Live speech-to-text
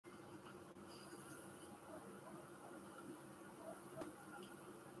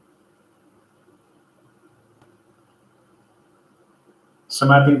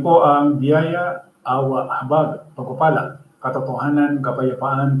Sumating po ang biyaya, awa, habag, pagpapala, katotohanan,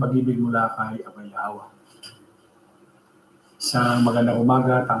 kapayapaan, pag-ibig mula kay YAHWH. Isang magandang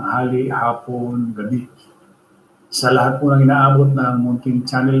umaga, tanghali, hapon, gabi. Sa lahat po ng inaabot ng munting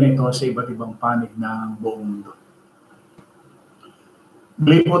channel na ito sa iba't ibang panig ng buong mundo.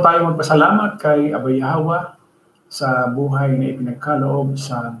 Muli po tayo magpasalamat kay YAHWH sa buhay na ipinagkaloob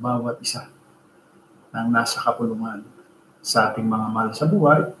sa bawat isa ng nasa kapulungan, sa ating mga mahal sa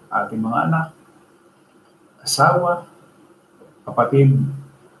buhay, ating mga anak, asawa, kapatid,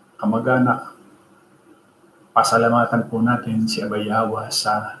 kamag-anak. Pasalamatan po natin si YAHWH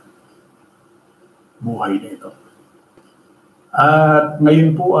sa buhay nito. At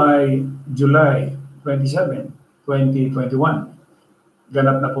ngayon po ay July 27, 2021.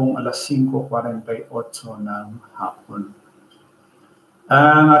 Ganap na pong alas 5:48 ng hapon.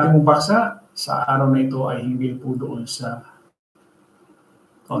 Ang ating pong paksa sa araw na ito ay hinggil po doon sa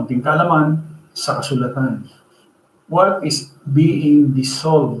kaunting kaalaman sa kasulatan. What is being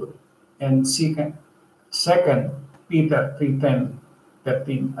dissolved? And second Peter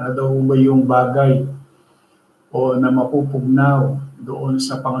 3:10-13. Ano daw ba yung bagay o na mapupugnaw doon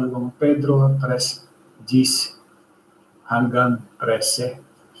sa pangalawang Pedro 3:10 hanggang 13.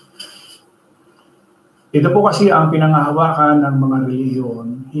 Ito po kasi ang pinanghahawakan ng mga relihiyon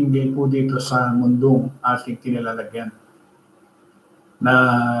hinggil po dito sa mundong ating kinilalagyan, na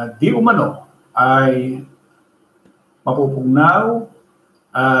di umano ay mapupugnaw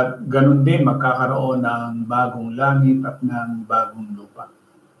at ganun din magkakaroon ng bagong langit at ng bagong lupa.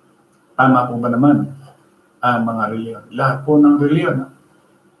 Tama po ba naman ang mga relihiyon? Lahat po ng relihiyon.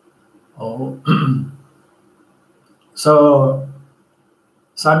 Oo. So,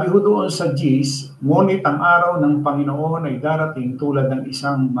 sabi ho doon sa Gs, ngunit ang araw ng Panginoon ay darating tulad ng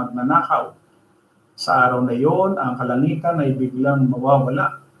isang magnanakaw. Sa araw na iyon, ang kalangitan ay biglang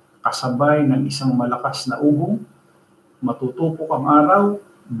mawawala, kasabay ng isang malakas na ugong, matutupok ang araw,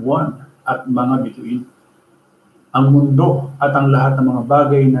 buwan, at mga bituin. Ang mundo at ang lahat ng mga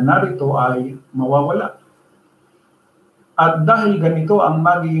bagay na narito ay mawawala. At dahil ganito ang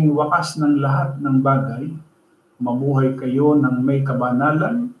magiging wakas ng lahat ng bagay, mamuhay kayo ng may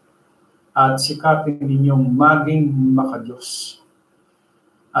kabanalan at sikapin ninyong maging makadiyos.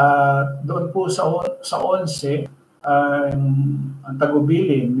 Doon po sa 11, ang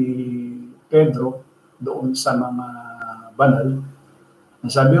tagubilin ni Pedro doon sa mga banal,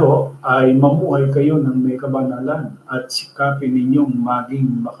 ang sabi ho ay mamuhay kayo ng may kabanalan at sikapin ninyong maging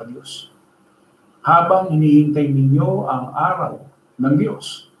makadiyos. Habang hinihintay ninyo ang araw ng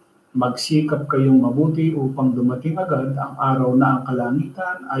Diyos, magsikap kayong mabuti upang dumating agad ang araw na ang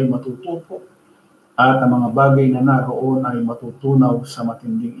kalangitan ay matutupok at ang mga bagay na naroon ay matutunaw sa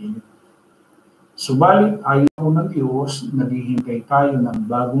matinding init. Subalit ayaw ng Diyos, naghihintay tayo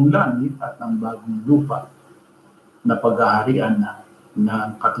ng bagong langit at ng bagong lupa na paghaharian ng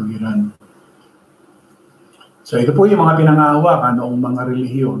katuwiran. So ito po yung mga pinanghahawakan noong mga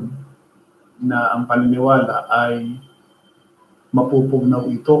relihiyon na ang paniniwala ay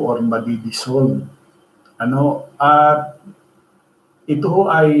mapupugnaw ito or madidissolve. At ito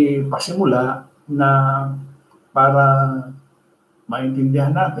ay pasimula na para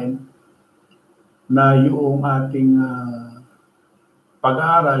maintindihan natin na yung ating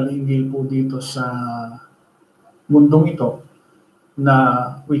pag-aaral hinggil po dito sa mundong ito, na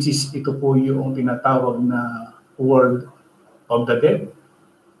which is ito po yung tinatawag na world of the dead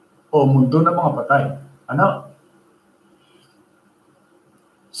o mundo ng mga patay.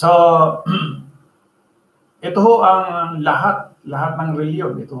 So, ito ho ang lahat ng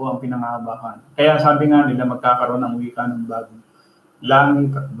reliyon, ito ho ang pinanghahawakan. Kaya sabi nga nila magkakaroon ng wika ng bagong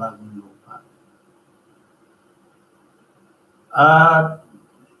langit at bagong lupa. At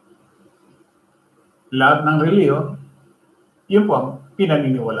lahat ng reliyon, yun po ang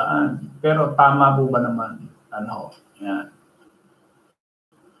pinaniniwalaan. Pero tama po ba naman? Yan.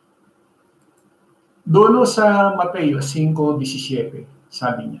 Doon sa Mateo 5:17,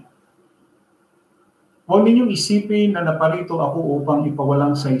 sabi niya, huwag ninyong isipin na naparito ako upang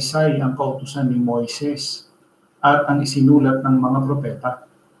ipawalang saysay ang kautusan ni Moises at ang isinulat ng mga propeta.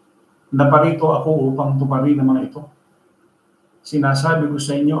 Naparito ako upang tuparin ang mga ito. Sinasabi ko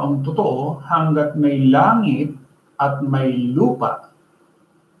sa inyo ang totoo, hanggat may langit at may lupa,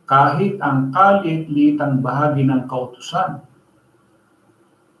 kahit ang kalit-litang bahagi ng kautusan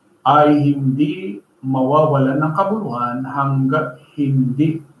ay hindi mawawala ng kabuluhan hanggat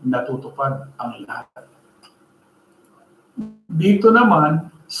hindi natutupad ang lahat. Dito naman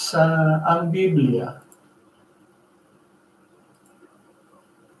sa ang Biblia,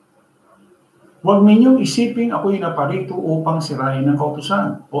 Huwag ninyong isiping ako'y naparito upang sirain ang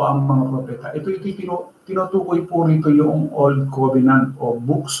kautusan o ang mga propeta. Ito tinutukoy po rito yung Old Covenant o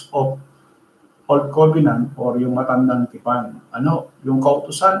Books of Old Covenant or yung matandang tipan. Ano? Yung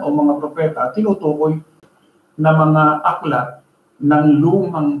kautusan o mga propeta, tinutukoy na mga aklat ng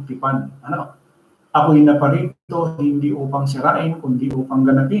lumang tipan. Ano? Ako'y naparito hindi upang sirain, kundi upang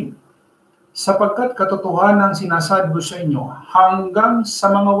ganapin. Sapagkat katotohanan sinasabi ko sa inyo, hanggang sa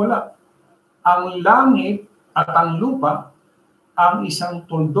mga wala, ang langit at ang lupa, ang isang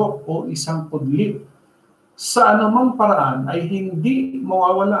tuldok o isang pudlit, sa anumang paraan ay hindi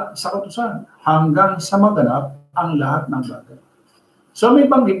mawawala sa kautusan hanggang sa maganap ang lahat ng bagay. So may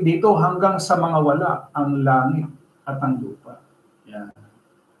banggit dito hanggang sa mga wala ang langit at ang lupa. Yan.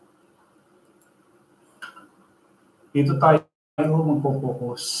 Dito tayo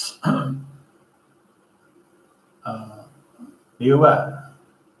magpo-focus. Di ba?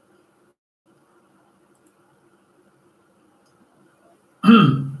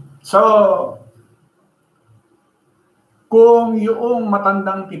 So, kung yung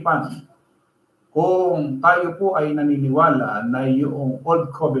matandang tipan, kung tayo po ay naniniwala na yung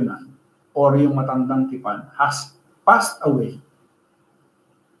Old Covenant or yung matandang tipan has passed away,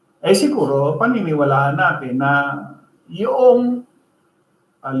 eh siguro paniniwalaan natin na yung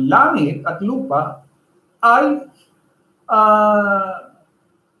langit at lupa ay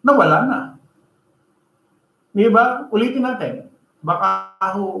nawala na. Di ba? Ulitin natin. Baka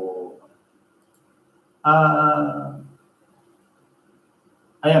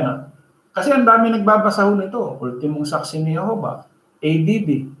ayan na. Kasi ang dami nagbabasa ho nito. Ultimong saksi ni YAHAWAH,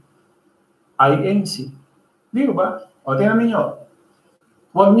 ADD, INC. Di ba? O, tingnan ninyo.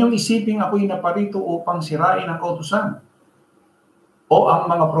 Huwag niyong isiping ako'y naparito upang sirain ang kautusan o ang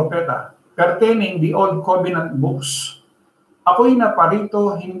mga propeta pertaining the Old Covenant books. Ako'y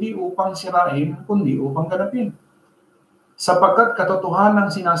naparito hindi upang sirain, kundi upang ganapin. Sapagkat katotohanan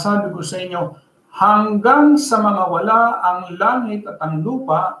sinasabi ko sa inyo, hanggang sa mga wala ang langit at ang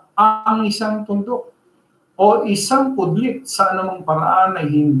lupa, ang isang tundok o isang pudlit sa anumang paraan ay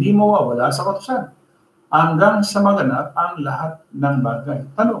hindi mawawala sa kautusan hanggang sa maganap ang lahat ng bagay.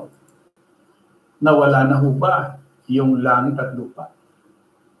 Tanong, nawala na ho ba yung langit at lupa?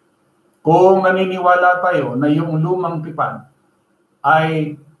 Kung naniniwala tayo na yung lumang tipan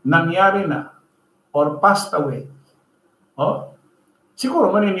ay nangyari na or passed away, siguro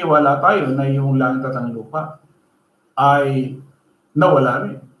maniniwala tayo na yung langit at ang lupa ay nawala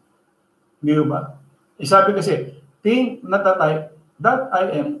rin. Di ba? Sabi kasi, think not that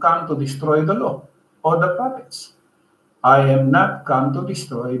I am come to destroy the law or the prophets. I am not come to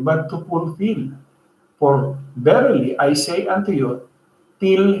destroy, but to fulfill. For verily I say unto you,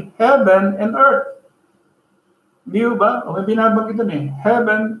 till heaven and earth. Di ba? O may binabanggit doon eh.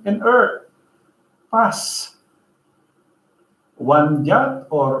 Heaven and earth pass. One jot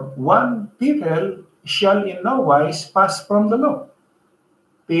or one tittle shall in no wise pass from the law,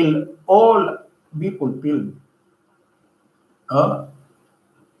 till all be fulfilled.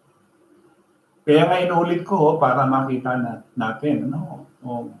 Kaya nga inulit ko para makita natin. No?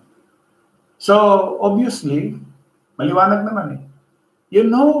 So, obviously, maliwanag naman eh. Yun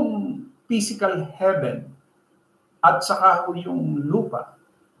yung physical heaven at saka yung lupa,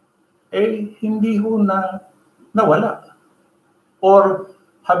 eh hindi ho nawala or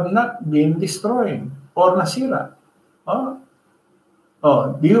have not been destroyed or nasira.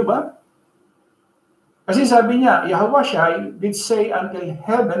 Di ba? Kasi sabi niya, YAHWH did say until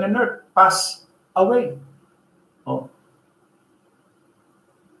heaven and earth pass away.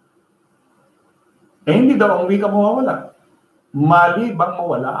 Eh hindi daw ang wika mawawala. Mali bang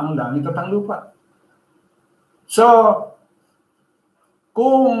mawala ang langit at ang lupa? So,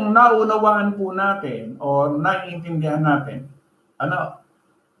 kung naunawaan po natin o naiintindihan natin,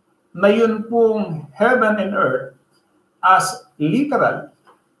 na yun pong heaven and earth as literal,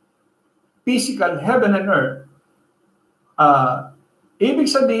 physical heaven and earth, ibig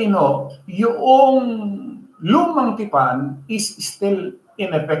sabihin ho, yung lumang tipan is still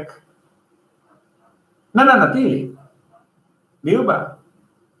in effect. Nananatili. Di ba?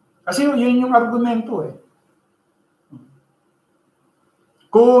 Kasi yun yung argumento eh.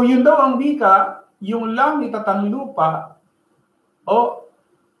 Kung yun daw ang wika, yung langit at ang lupa,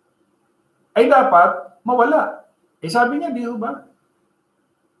 ay dapat mawala. Eh sabi niya, di ba?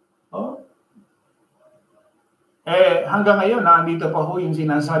 Hanggang ngayon, nandito pa ho yung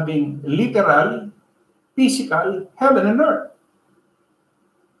sinasabing literal, physical, heaven and earth.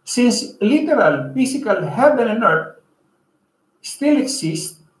 Since literal, physical, heaven and earth still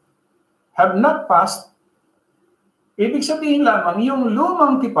exist, have not passed, Ibig sabihin lamang, yung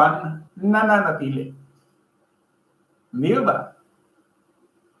lumang tipan nananatili. Hindi ba?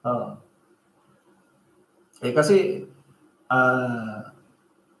 Kasi,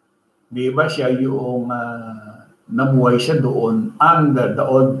 di ba siya yung namuhay siya doon under the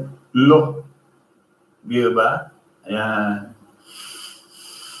old law. Di ba? Ayan.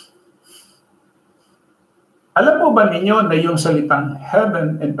 Alam po ba ninyo na yung salitang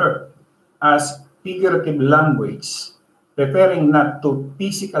heaven and earth as figurative language, referring not to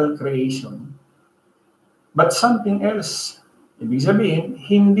physical creation, but something else? Ibig sabihin,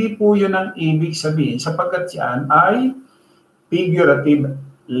 hindi po yun ang ibig sabihin sapagkat yan ay figurative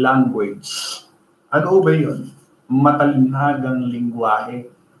language. Ano ba yun? Matalinhagang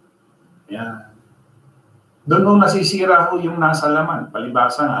lingwahe. Yan. Doon nung nasisira ho yung nasa laman.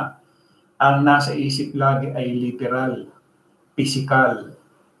 Palibasa nga, ang nasa isip lagi ay literal, physical.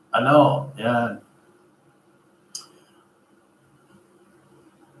 Yan.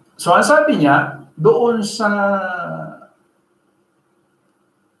 So, ang sabi niya, doon sa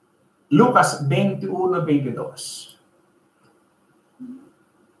Lucas 21:22.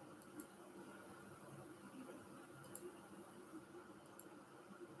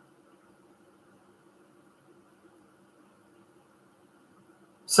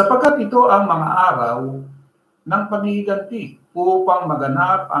 Sapagkat ito ang mga araw ng paghihiganti upang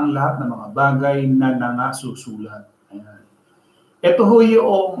maganap ang lahat ng mga bagay na nangasusulat. Ayan. Ito ho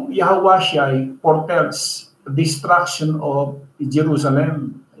yung YAHWH foretells destruction of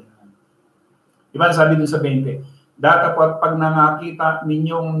Jerusalem. Ayan. Diba sabi dun sa 20, datapot pag nangakita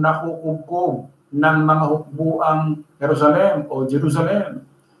ninyong nakukubkob ng mga hukbuang Jerusalem o Jerusalem,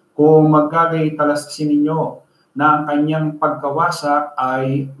 kung magkagay talasin ninyo na ang kanyang pagkawasak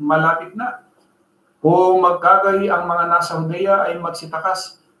ay malapit na. Kung magkagay ang mga nasa Judea ay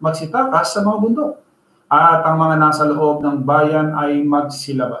magsitakas sa mga bundok. At ang mga nasa loob ng bayan ay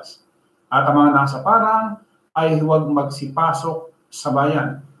magsilabas. At ang mga nasa parang ay huwag magsipasok sa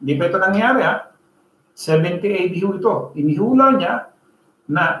bayan. Hindi pa ito nangyari 70 AD ito. Inihula niya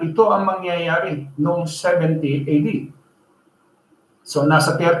na ito ang mangyayari noong 70 AD. So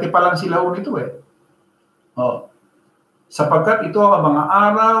nasa 30 pa lang sila nito sapagkat ito ang mga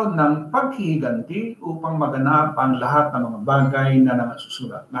araw ng paghihiganti upang maganap ang lahat ng mga bagay na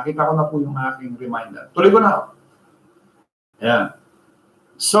nangasusulat. Nakita ko na po yung aking reminder. Tuloy ko na. Ayan.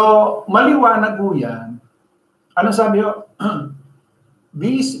 So, maliwanag po yan. Ano sabi ko?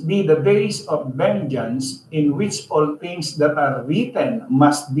 These be the days of vengeance in which all things that are written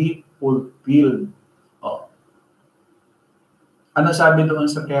must be fulfilled. Ano sabi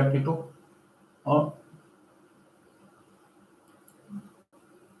doon sa 32?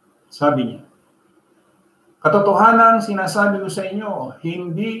 Sabi niya, katotohanan sinasabi ko sa inyo,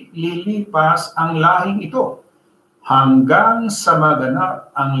 hindi lilipas ang lahing ito hanggang sa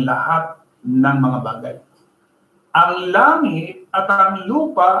maganap ang lahat ng mga bagay. Ang langit at ang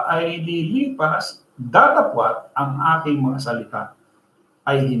lupa ay lilipas, datapwat ang aking mga salita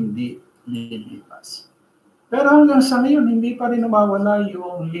ay hindi lilipas. Pero hanggang sa ngayon, hindi pa rin nawawala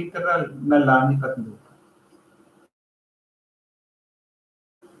yung literal na langit at lupa.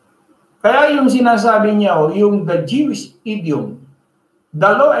 Kaya yung sinasabi niya, yung the Jewish idiom, the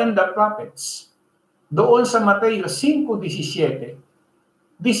law and the prophets, doon sa Mateo 5:17,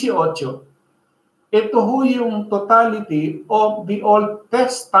 18, ito ho yung totality of the Old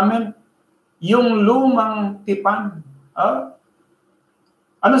Testament, yung lumang tipan.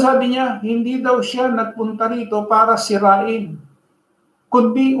 Ano sabi niya? Hindi daw siya nagpunta rito para sirain,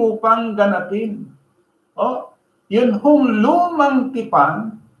 kundi upang ganapin. Yun hong lumang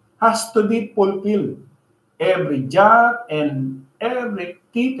tipan has to be fulfilled. Every jot and every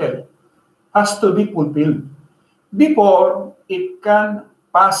tittle has to be fulfilled before it can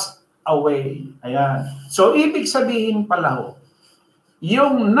pass away. Ayan. So, ibig sabihin pala ho,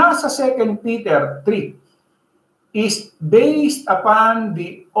 yung nasa 2 Peter 3 is based upon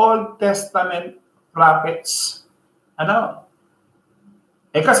the Old Testament prophets.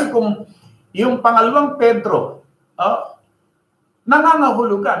 Kasi kung yung pangalawang Pedro,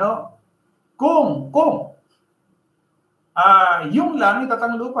 nangangahulugan, kung yung langit at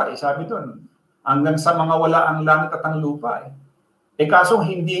ang lupa, sabi doon, hanggang sa mga wala ang langit at ang lupa. Kaso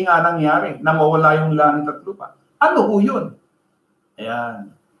hindi nga nangyari na mawala yung langit at lupa. Ano ho yun?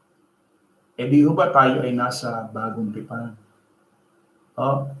 Ayan. Di ho ba tayo ay nasa bagong tipan?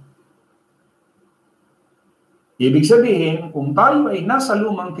 Ibig sabihin, kung tayo ay nasa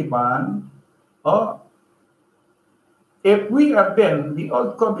lumang tipan, if we are then, the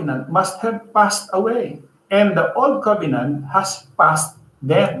old covenant must have passed away. And the old covenant has passed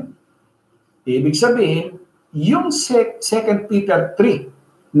then. Ibig sabihin, yung 2 Peter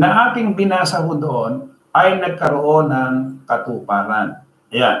 3 na ating binasa ho doon ay nagkaroon ng katuparan.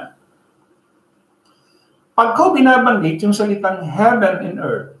 Ayan. Pag ko binabanggit yung salitang heaven and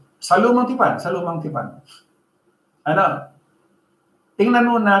earth, sa lumang tipan, ano, tingnan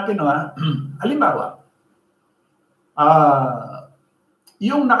mo natin, halimbawa,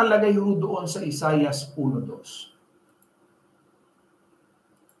 yung nakalagay ho doon sa Isaiah 1:2.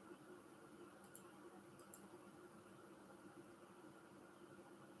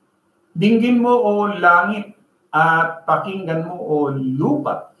 Dinggin mo o langit at pakinggan mo o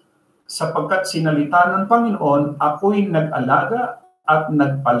lupa, sapagkat sinalita ng Panginoon, ako'y nag-alaga at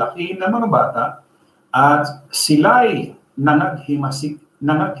nagpalaki ng mga bata at sila'y nangaghimagsik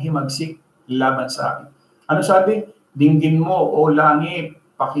laban sa akin. Ano sabi? Dinggin mo o langit,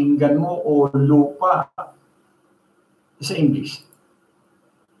 pakinggan mo o lupa. Sa English.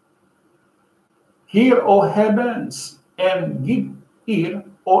 Hear, O heavens, and give ear,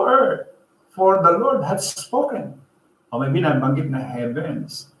 O earth, for the Lord hath spoken. O may binabanggit na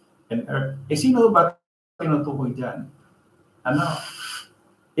heavens and earth. Sino ba tinutukoy dyan? Ano?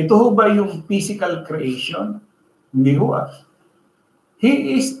 Ito ho ba yung physical creation? Hindi ho.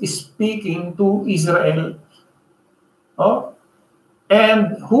 He is speaking to Israel.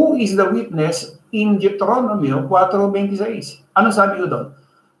 And who is the witness in Deuteronomy 4:26? Ano sabi ko doon?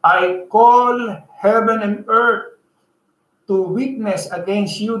 I call heaven and earth to witness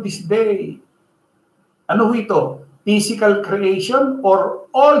against you this day. Ano ito? Physical creation or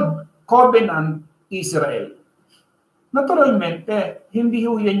old covenant Israel? Naturalmente, hindi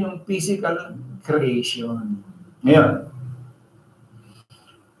ho yan yung physical creation. Ngayon,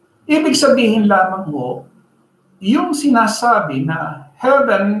 ibig sabihin lamang ho, yung sinasabi na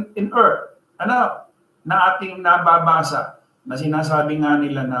heaven and earth, na ating nababasa, na sinasabi nga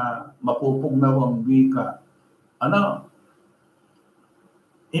nila na mapupugnaw ang wika,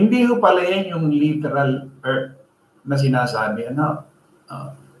 hindi ho pala yan yung literal earth na sinasabi,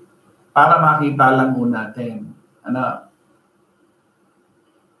 para makita lang ho natin,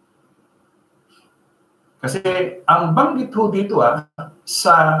 kasi ang banggit ho dito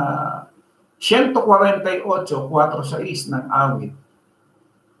sa 148:4-6 ng awit.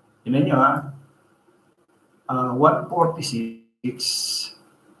 Tingnan nyo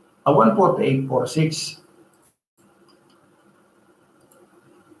 148:4-6.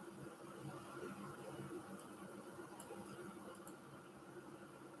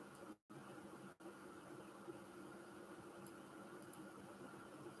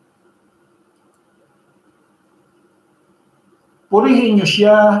 Purihin niyo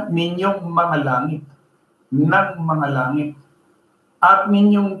siya, ninyong mga langit, ng mga langit, at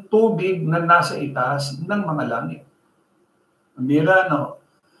ninyong tubig na nasa itaas ng mga langit. Ang bira,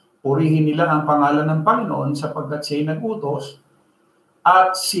 purihin nila ang pangalan ng Panginoon sapagkat siya'y nag-utos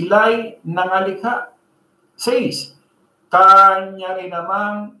at sila'y nangalikha. 6. Kanya rin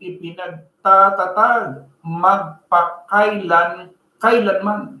namang ipinagtatatag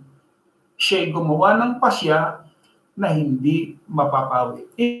kailanman. Siya'y gumawa ng pasya na hindi mapapawi.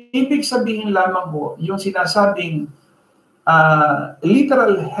 Ibig sabihin lamang po, yung sinasabing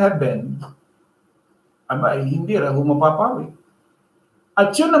literal heaven, hindi raw mapapawi.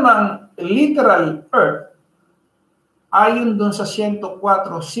 At yun namang literal earth, ayon dun sa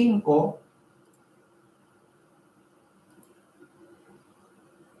 104:5,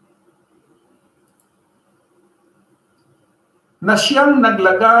 na siyang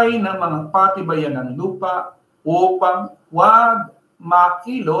naglagay ng mga patibayan ng lupa upang wag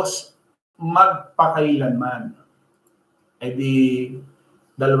makilos magpakailanman. Di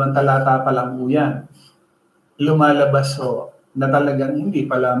 2 talata pa lang po yan. Lumalabas na talagang hindi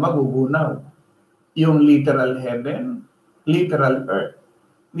pala magugunaw yung literal heaven, literal earth.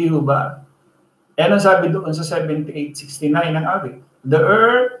 Di ba? Ano sabi doon sa 78:69 ng awit? The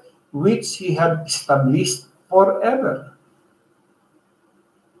earth which He had established forever.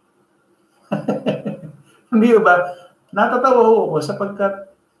 Hindi ba? Natatawa ako sapagkat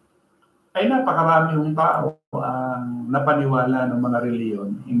ay napakarami yung tao ang napaniwala ng mga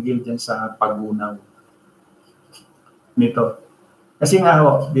reliyon hinggil dyan sa paggunaw nito. Kasi nga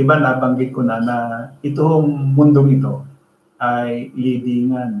di ba nabanggit ko na itong mundong ito ay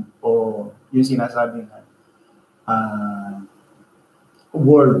libingan o yung sinasabi na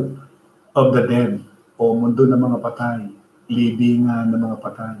world of the dead o mundo ng mga patay, libingan ng mga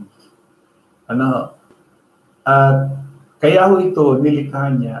patay. At kaya ho ito,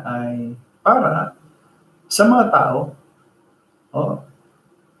 nilikha niya ay para sa mga tao,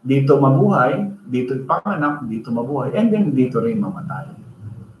 dito mabuhay, dito panganak, dito mabuhay, and then dito rin mamatay.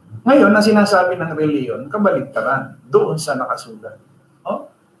 Ngayon, ang sinasabi ng reliyon, kabaligtaran doon sa nakasulat. Oh?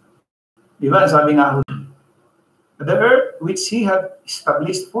 Di ba? Sabi nga, the earth which He had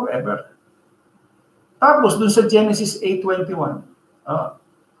established forever. Tapos, doon sa Genesis 8:21,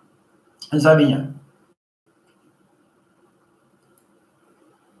 ang sabi niya,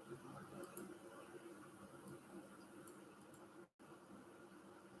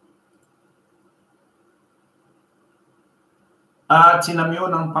 at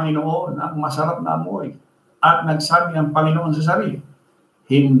sinamyo ng Panginoon ang masarap na amoy. At nagsabi ang Panginoon sa sarili,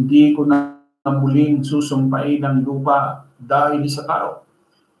 hindi ko na muling susumpain ang lupa dahil sa tao.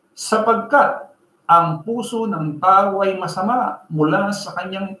 Sapagkat ang puso ng tao ay masama mula sa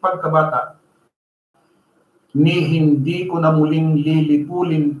kanyang pagkabata. Ni hindi ko na muling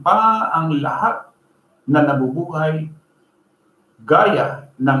lilipulin pa ang lahat na nabubuhay gaya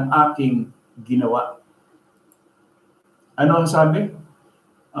ng aking ginawa. Ano ang sabi?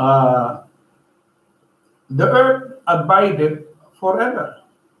 The earth abided forever.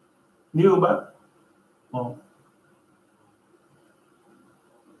 Di ba? Oh.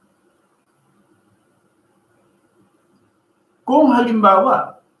 Kung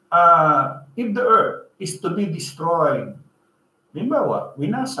halimbawa, if the earth is to be destroyed, halimbawa,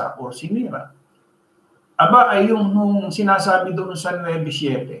 winasa o sinira, aba ay yung sinasabi doon sa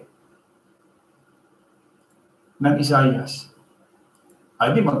 9:7 ng Isaias, ay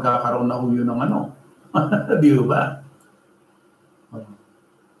di magkakaroon na huyo ng ano. Di ba?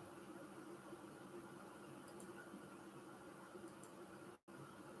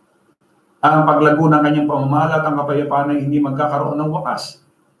 Ang paglago ng kanyang pamamahala at ang kapayapaan ay hindi magkakaroon ng wakas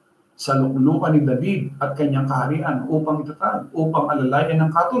sa luklukan ni David at kanyang kaharian upang itatag, upang alalayan ng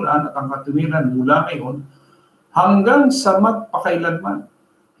katulan at ang katuwiran mula ngayon hanggang sa magpakailanman.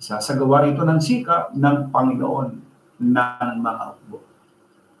 Isasagawa ito ng sikap ng Panginoon ng mga hukbo.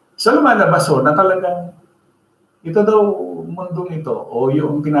 So lumalabas na talagang ito daw mundong ito o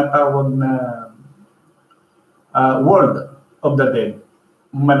yung tinatawag na world of the dead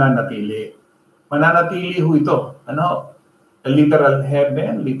mananatili. Mananatili ho ito. Ano? Literal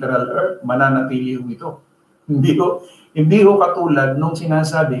heaven, literal earth, mananatili ho ito. Hindi ho katulad nung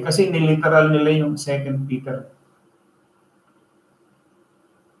sinasabi kasi niliteral nila yung 2 Peter.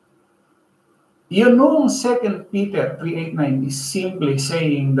 Yun nung 2 Peter 3:8-9 is simply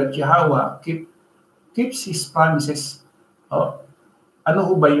saying that YAHAWAH keeps His promises. Oh, ano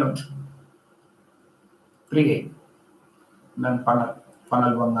ho ba yun? 3:8 ng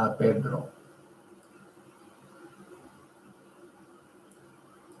pangalawang Pedro.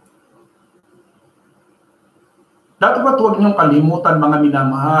 Dapat huwag niyong kalimutan mga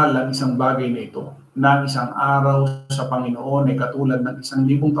minamahal ang isang bagay na ito, na isang araw sa Panginoon ay katulad ng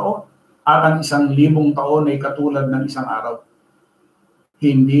 1,000 taon. At ang 1,000 taon ay katulad ng isang araw.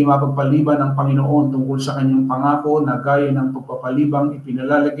 Hindi mapagpaliban ng Panginoon tungkol sa kanyang pangako na gaya ng pagpapalibang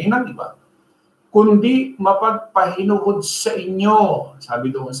ipinalalagay ng iba, kundi mapagpahinuhod sa inyo, sabi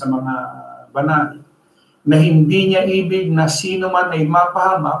doon sa mga banal, na hindi niya ibig na sino man ay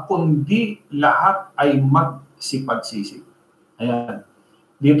mapahama, kundi lahat ay magsipagsisi. Ayan.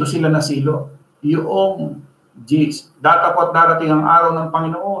 Dito sila nasilo. Yung Diyos. Datapot darating ang araw ng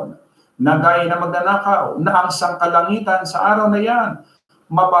Panginoon na gaya na magnanakaw, na ang sangkalangitan sa araw na yan,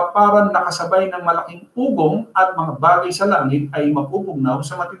 mapaparan nakasabay ng malaking ugong at mga bagay sa langit ay mapupugnaw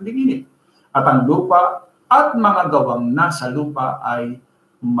sa matinding init. At ang lupa at mga gawang nasa lupa ay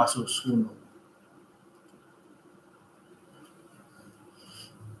masusunog.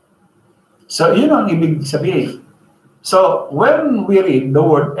 So, yun ang ibig sabihin. So, when we read the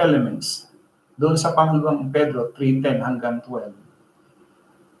word elements, doon sa pangalawang Pedro 3:10 hanggang 12,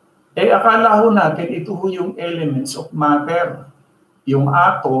 akala ho natin ito ho yung elements of matter, yung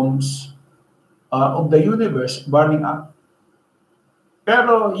atoms of the universe burning up.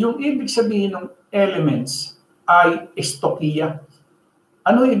 Pero yung ibig sabihin ng elements ay estokiya.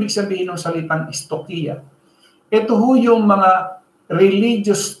 Ano ibig sabihin ng salitang estokiya? Ito ho yung mga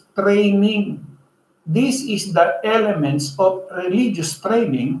religious training. This is the elements of religious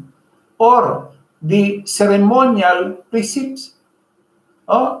training or the ceremonial precepts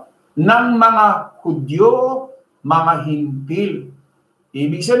ng mga Hudyo, mga Hintil.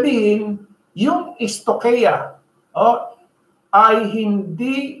 Ibig sabihin, yung estokeia ay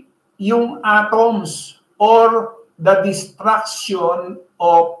hindi yung atoms or the destruction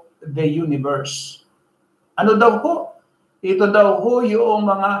of the universe. Ano daw ho? Ito daw ho yung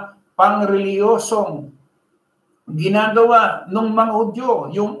mga pangreliyosong ginagawa ng mga Hudyo,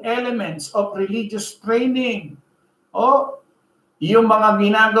 yung elements of religious training. Yung mga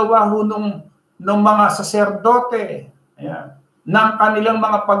ginagawa ho nung mga saserdote. Ayan. ng kanilang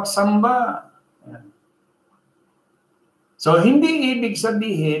mga pagsamba. So, hindi ibig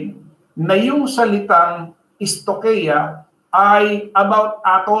sabihin na yung salitang istokeia ay about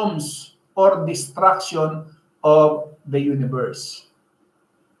atoms or destruction of the universe.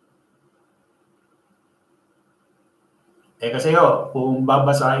 Kasi kung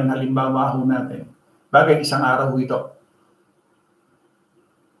babasahin halimbawa natin, bagay isang araw ito,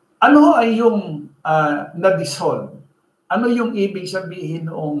 ano ay yung na-dissolve? Ano yung ibig sabihin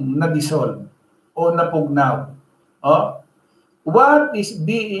noong na-dissolve o napugnaw? What is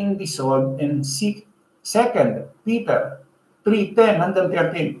being dissolved in 2 Peter 3:10 hanggang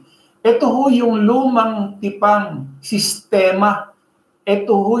 13? Ito ho yung lumang tipang sistema.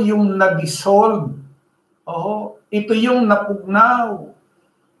 Ito ho yung na-dissolve. Ito yung napugnaw.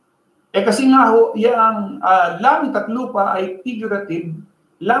 Kasi nga ho, yung langit at lupa ay figurative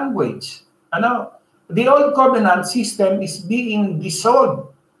language. The old covenant system is being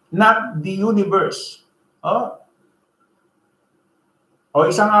dissolved, not the universe.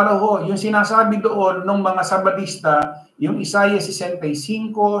 Isang araw ho, yung sinasabi doon ng mga Sabadista, yung Isaiah 65,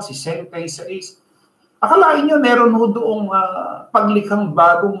 66, akalain nyo meron ho doong paglikhang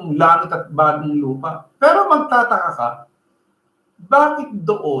bagong langit at bagong lupa. Pero magtataka ka, bakit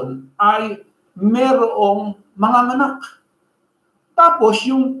doon ay merong manganganak? Tapos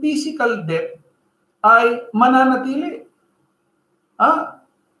yung physical death ay mananatili.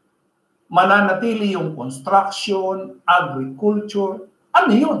 Mananatili yung construction, agriculture.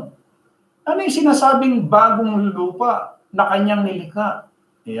 Ano yun? Ano yung sinasabing bagong lupa na kanyang nilikha?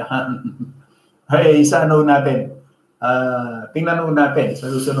 Yan. Isa natin. Tingnan natin sa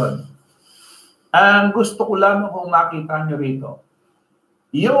susunod. Ang gusto ko lamang kung makita nyo rito,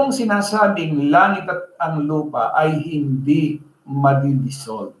 yung sinasabing langit at ang lupa ay hindi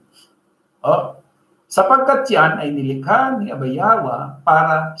madidissolve. Sapagkat yan ay nilikha ni YAHWH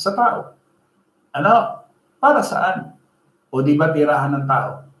para sa tao. Para saan? O di ba tirahan ng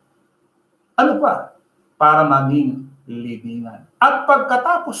tao? Ano pa? Para maging libingan. At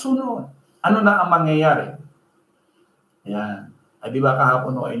pagkatapos sunod, ano na ang mangyayari? Yan. Di ba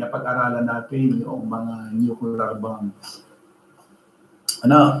kahapon ay napag-aralan natin yung mga nuclear bombs.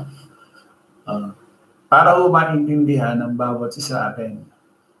 Para maintindihan ng bawat isa sa atin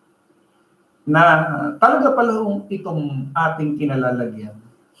na talaga pala itong ating kinalalagyan.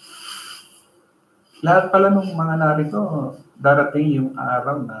 Lahat pala ng mga narito, darating yung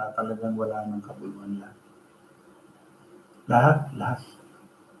araw na talagang wala ng kabuluhan lang. Lahat.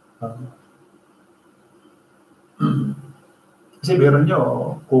 Kasi meron nyo,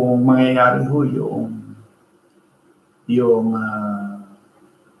 kung mangyayari ho yung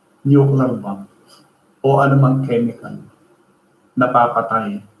nuclear bomb o anumang chemical na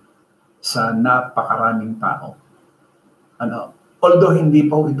papatay sa napakaraming tao. Although hindi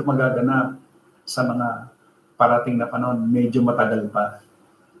pa ito magaganap sa mga parating na panahon, medyo matagal pa.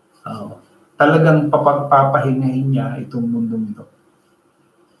 Talagang papagpapahingahin niya itong mundong ito.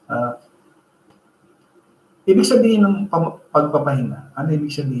 Ibig sabihin ng pagpapahinga, ano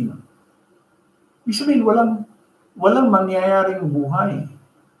ibig sabihin? Ibig sabihin, walang mangyayaring buhay.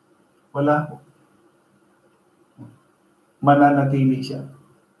 Wala po. Mananatili siya.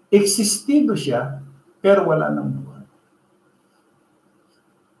 Existido siya, pero wala nang buhay.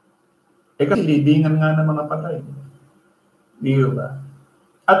 Kasi libingan nga ng mga patay. Di ba?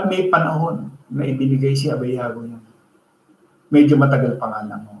 At may panahon na ibinigay si YAHWH. Medyo matagal pa nga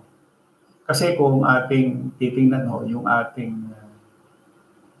lang. Kasi kung ating titingnan yung ating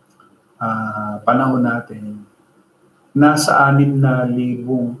panahon natin, nasa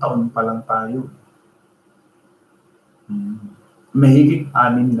 6,000 taon pa lang tayo. Mahigit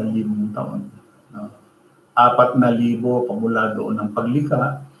 6,000 taon. 4,000 pamula doon ng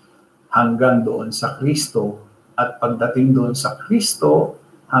paglikha hanggang doon sa Kristo, at pagdating doon sa Kristo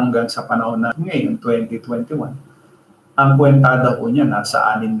hanggang sa panahon na ngayon, 2021, ang kwentada po niya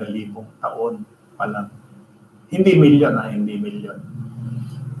nasa 6,000 taon pa lang. Hindi milyon hindi milyon.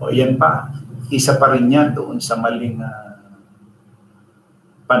 Yan pa, isa pa rin yan doon sa maling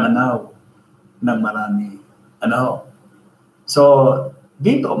pananaw ng marami. So,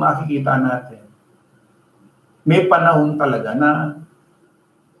 dito makikita natin, may panahon talaga na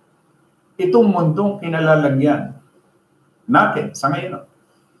itong mundong kinalalagyan natin sa ngayon,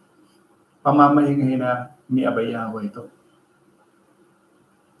 pamamahingahin na ni YAHWH ito.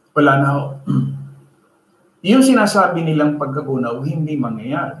 Wala na ho. Yung sinasabi nilang pagkagunaw, hindi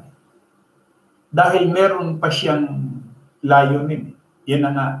mangyayari. Dahil meron pa siyang layunin. Yan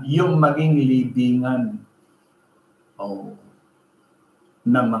na nga, yung maging libingan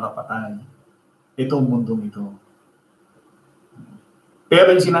ng mga patay. Itong mundong ito.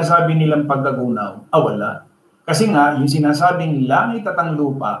 Pero yung sinasabi nilang pagkagunaw, wala. Kasi nga, yung sinasabing langit at ang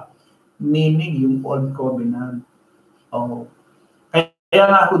lupa, meaning yung Old Covenant. Oh. Kaya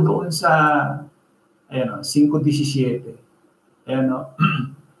nga ako doon sa 5:17. Ayan o.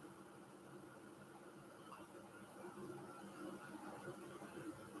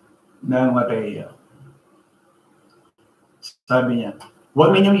 Ng Mateo. Sabi niya,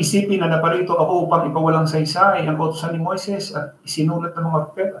 huwag ninyong isipin na naparito ako upang ipawalang saysay ang kautusan ni Moises at isinulat ng mga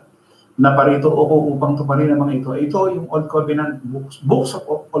propeta. Naparito ako upang tuparin ang mga ito. Ito yung Old Covenant, books of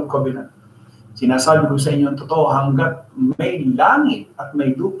Old Covenant. Sinasabi ko sa inyo ang totoo, hanggat may langit at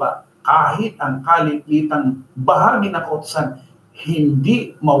may lupa, kahit ang kalitlitang bahagi ng kautusan,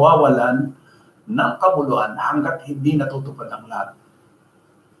 hindi mawawalan ng kabuluhan hanggat hindi natutupad ang lahat.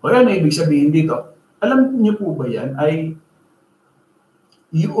 O yan, ibig sabihin dito, alam niyo po ba yan, ay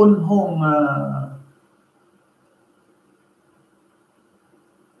yun hong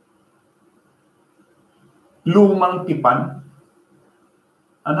lumang tipan.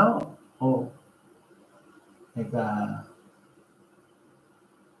 Ano? Oh. Teka.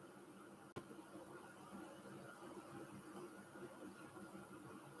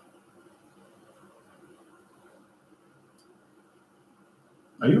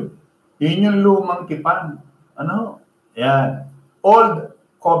 Ayun. Yun yung lumang tipan. Ano? Yan. Old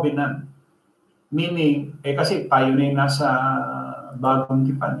Covenant. Meaning, kasi tayo na yung nasa bagong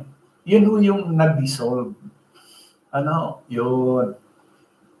tipan. Yun yung nag-dissolve. Ano? Yun.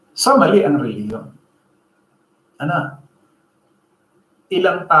 Sa mali ang reliyon. Ano?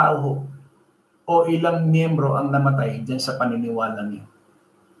 Ilang tao o ilang miyembro ang namatay dyan sa paniniwala niyo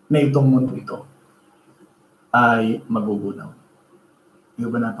na itong mundo ito ay magugunaw. Di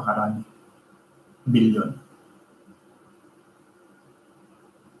ba napakarami? Bilyon.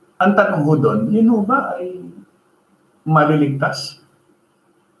 Ang tanong ho doon, yun ho ba ay maliligtas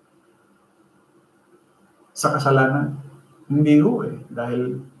sa kasalanan? Hindi ho eh.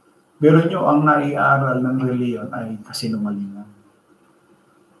 Dahil biro nyo ang naiaral ng reliyon ay kasinungalingan.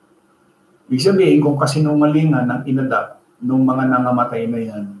 Ibig sabihin, kung kasinungalingan ang inadapt ng mga nangamatay na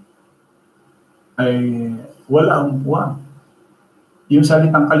yan, ay wala ang puwang. Yung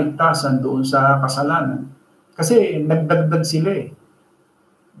salitang kaligtasan doon sa kasalanan, kasi nagdagdag sila eh.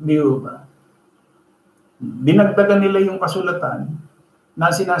 Di ba? Dinagdagan nila yung kasulatan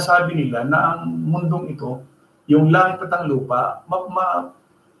na sinasabi nila na ang mundong ito, yung langit at ang lupa,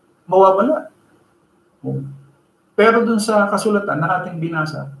 mawawala. Pero dun sa kasulatan na ating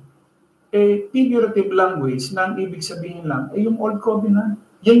binasa, figurative language na ang ibig sabihin lang ay yung Old Covenant.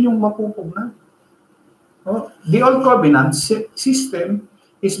 Yan yung mapupugna. The Old Covenant system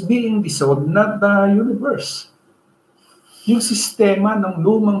is being dissolved, not the universe. Yung sistema ng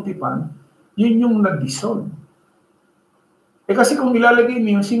lumang tipan, yun yung nag-dissolve. Kasi kung ilalagay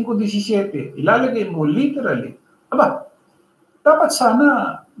mo yung 5:17, ilalagay mo literally, dapat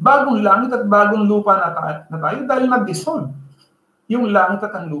sana bagong langit at bagong lupa na tayo dahil nag-dissolve yung langit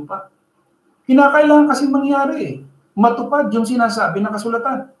at ang lupa. Kinakailangan kasi mangyari matupad yung sinasabi ng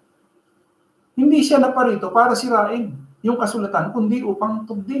kasulatan. Hindi siya naparito para sirain yung kasulatan, kundi upang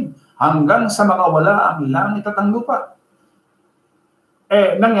tugdin hanggang sa makawala ang langit at ang lupa.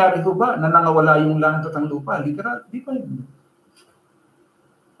 Nangyari ko ba na nangawala yung langit at ang lupa? Literal, di pa yun.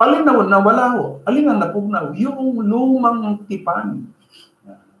 Palinaw na wala ho. Alin ang napugnaw? Yung lumang tipan.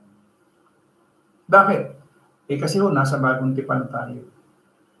 Bakit? Kasi ho, nasa bagong tipan tayo.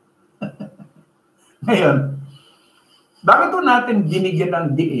 Ngayon, bakit ho natin binigyan ng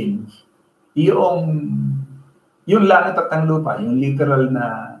diin yung langit at ang lupa, yung literal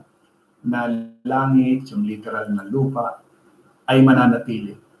na langit, yung literal na lupa, ay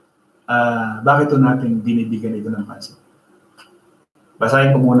mananatili. Bakit ito natin binibigyan ito ng pansin?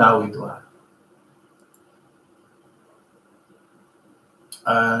 Basahin ko muna ako ito.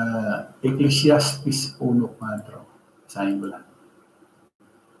 Ecclesiastes 1:4. Basahin ko lang.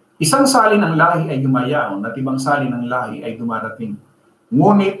 Isang sali ng lahi ay yumayaon at ibang sali ng lahi ay dumarating.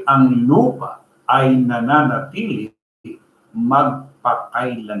 Ngunit ang lupa ay nananatili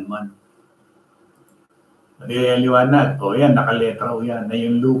magpakailanman. Liwanag. Yan, nakaletra o yan, na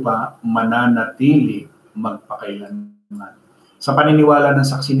yung lupa mananatili magpakailanman. Sa paniniwala ng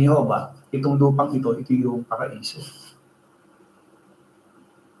saksi ni Jehovah, itong lupang ito yung paraiso.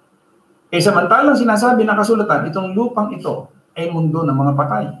 Samantalang sinasabi ng kasulatan, itong lupang ito ay mundo ng mga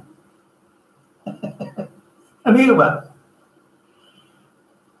patay. Ano yun ba?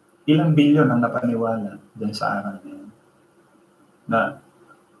 Ilang bilyon ang napaniwala dyan sa aral na yun. Na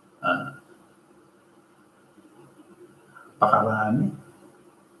pakarami.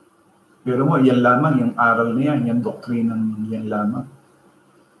 Pero mo, yan lamang, yung aral na yan, yung doktrinang yan lamang.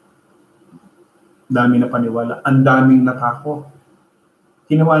 Dami na paniwala. Ang daming natakot.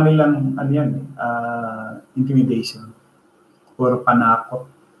 Ginawa nilang, ano yan, intimidation or panakot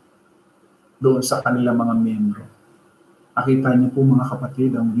doon sa kanilang mga miyembro. Nakita niyo po mga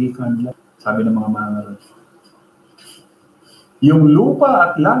kapatid, ang wika nila, sabi ng mga mangaral. Yung lupa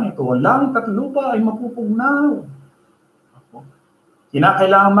at langit, o langit at lupa ay mapupugnaw.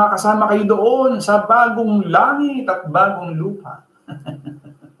 Kinakailangan makasama kayo doon sa bagong langit at bagong lupa.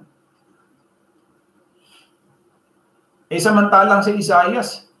 Samantalang si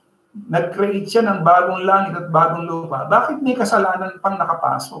Isaias, nag-create siya ng bagong langit at bagong lupa. Bakit may kasalanan pang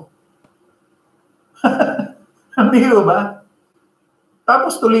nakapasok? Hindi ba?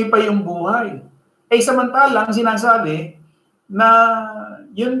 Tapos tuloy pa yung buhay. Samantalang sinasabi na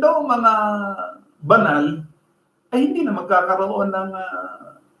yun daw mga banal ay hindi na magkakaroon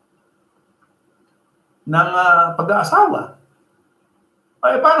ng pag-aasawa.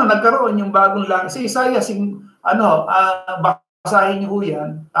 Paano nagkaroon yung bagong langit? Si Isaiah, basahin niyo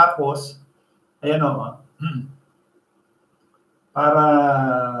yan. Tapos, ayan para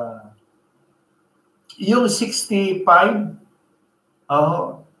yung 65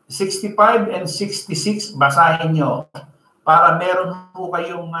 and 66, basahin niyo para meron po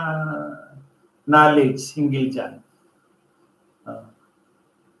kayong knowledge hinggil dyan.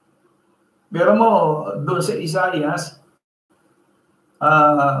 Pero mo, doon sa Isaias,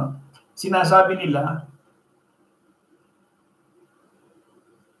 sinasabi nila,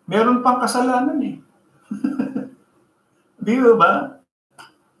 meron pang kasalanan eh. Di ba?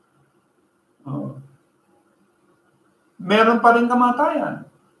 Meron pa rin kamatayan.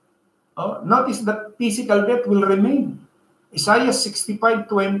 Notice that physical death will remain. Isaiah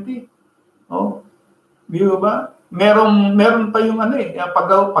 65:20. Di ba? Meron pa yung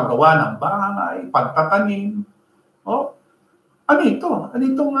paggawa ng bahay, pagtatanim. Ano ito? Ano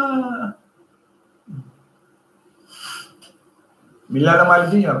itong Milana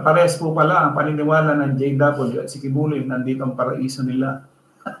Maldinia, pares po pala ang paniniwala ng JW at si Kibulin, nandito ang paraiso nila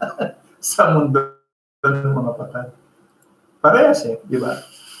sa mundo ng mga patay. Parehas di ba?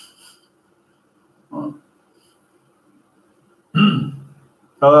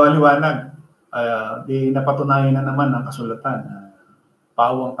 So, liwanag. Di napatunayan na naman ang kasulatan.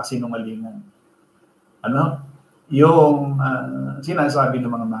 Pawang kasinungalingan. Yung sinasabi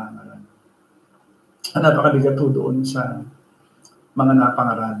ng mga mangaral. Napakaligato doon sa mga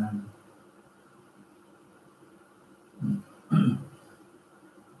napangaralan.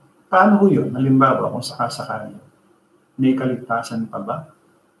 Paano ho yun? Halimbawa, kung sakasakali, may kaligtasan pa ba?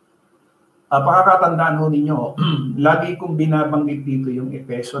 Pakakatandaan ho ninyo, lagi kong binabanggit dito yung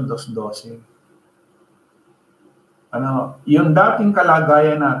Efeso 2:12. Yung dating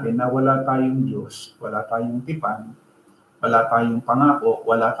kalagayan natin na wala tayong Diyos, wala tayong tipan, wala tayong pangako,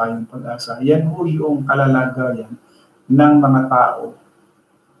 wala tayong pag-asa, yan ho yung kalalagayan ng mga tao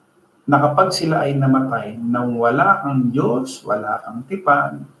na kapag sila ay namatay nang wala kang Diyos, wala kang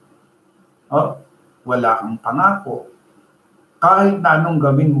tipan, wala kang pangako, kahit na anong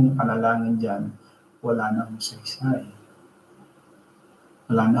gawin mong panalangin dyan, wala na akong saysay.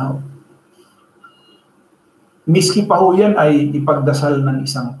 Wala na ako. Miski pa ho yan ay ipagdasal ng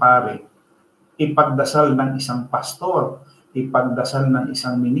isang pare, ipagdasal ng isang pastor, ipagdasal ng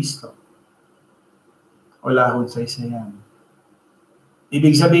isang ministro. Wala ho saysayan.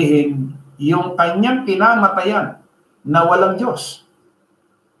 Ibig sabihin, yung kanyang pinamatayan na walang Diyos,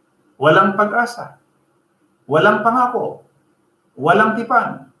 walang pag-asa, walang pangako, walang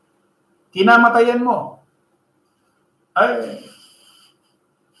tipan, kinamatayan mo, ay,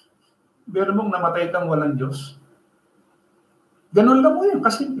 pero mong namatay kang walang Diyos. Ganun lang mo yun,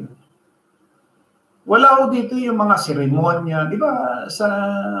 kasimple. Wala ho dito yung mga seremonya. Di ba sa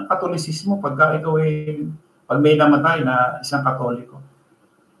Katolisismo, pag may namatay na isang Katoliko,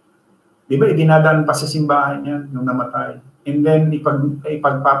 di ba idinadaan pa sa simbahan yan yung namatay. And then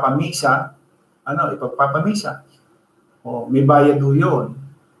ipagpapamisa, ipagpapamisa. May bayad ho yun.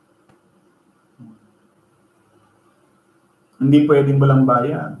 Hindi pwedeng walang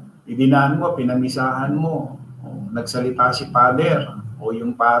bayad. Idinaan mo, pinamisahan mo, nagsalita si Father o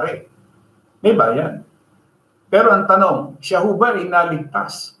yung pare, may bayad. Pero ang tanong, siya ho ba ay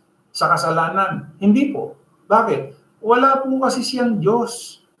naligtas sa kasalanan? Hindi po. Bakit? Wala po kasi siyang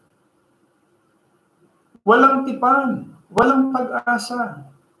Diyos. Walang tipan, walang pag-asa.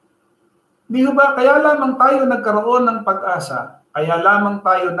 Di ba? Kaya lamang tayo nagkaroon ng pag-asa. Kaya lamang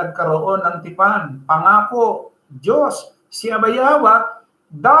tayo nagkaroon ng tipan, pangako, Diyos, si YAHWH,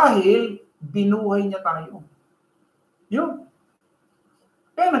 dahil binuhay niya tayo. Yun.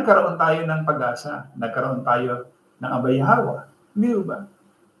 Kaya nagkaroon tayo ng pag-asa. Nagkaroon tayo ng YAHWH. Di ba?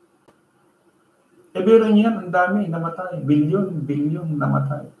 biro niyan, ang dami namatay. Bilyon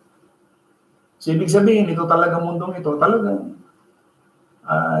namatay. So, ibig sabihin, ito talaga mundong ito, talagang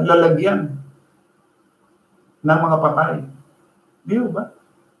lalagyan ng mga patay. Di ba?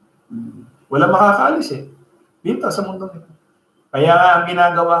 Wala makakaalis eh. Dito sa mundong ito. Kaya ang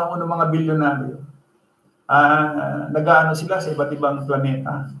ginagawa ko ng mga bilyonaryo, nag-aano sila sa iba't ibang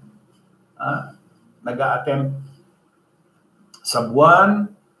planeta. Nag-a-attempt sa buwan,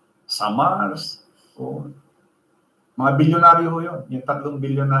 sa Mars, mga bilyonaryo yun, yung 3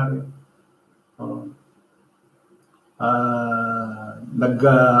 bilyonaryo.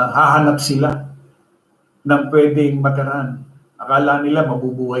 Naghahanap sila ng pwedeng matirahan. Akala nila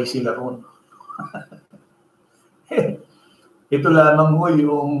mabubuhay sila ron. Ito lamang ho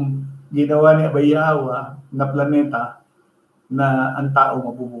yung ginawa ni YAHAWAH na planeta na ang tao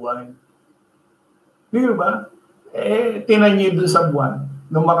mabubuhay. Di ba? Tinan niyo dun sa buwan,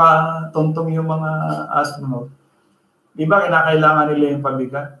 nung makatuntong yung mga astronaut. Di ba kinakailangan nila yung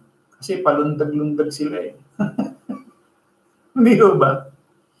pabigat? Kasi palundag-lundag sila eh. Hindi ba?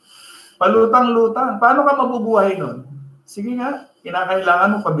 Palutang-lutang. Paano ka mabubuhay nun? Sige nga,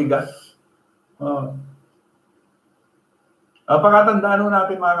 kinakailangan mo pabigat. Pakatandaan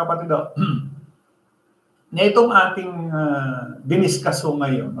natin mga kapatid, na itong ating diniscuss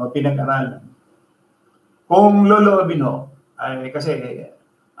ngayon, pinag-aralan. Kung loloobin ay kasi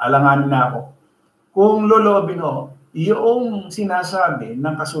alanganin na ako. Kung loloobin yung sinasabi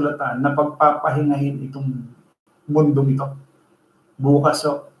ng kasulatan na pagpapahingahin itong mundong ito, bukas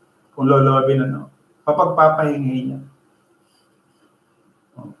kung loloobin papagpapahingahin niya.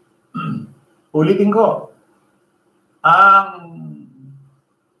 Ulitin ko, ang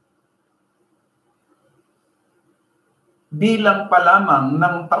bilang pa lamang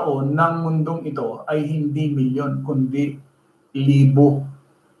ng taon ng mundong ito ay hindi milyon, kundi libo.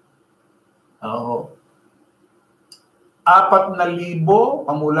 4,000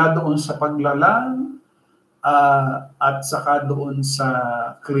 pamula doon sa paglalang at saka doon sa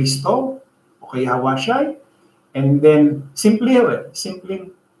Kristo o kay YAHWH. And then,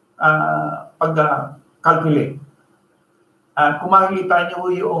 simpleng pag-calculate. Kung makikita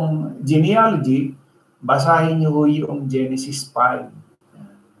nyo yung genealogy, basahin nyo yung Genesis 5.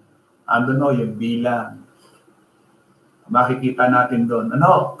 Andun yung bilang. Makikita natin doon.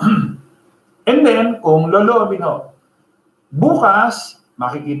 And then, kung loloobin bukas,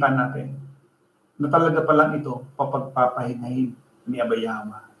 makikita natin na talaga palang ito papagpapahingahin ni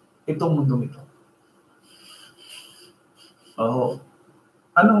YAHAWAH. Itong mundong ito.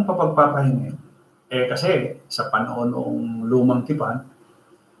 Anong papagpapahingahin? Kasi sa panahon noong lumang tipan,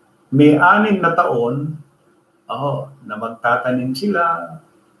 may 6 na taon na magtatanim sila.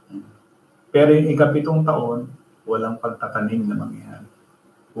 Pero yung 7th taon, walang pagtatanim na mangyayari.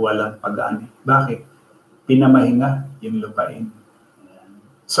 Walang pag-ani. Bakit? Pinamahinga yung lupain.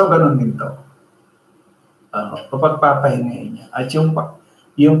 So, ganun din to. Papagpapahingahin niya. At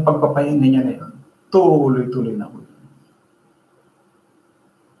yung pagpapahinga niya na yun, tuloy-tuloy na ulit.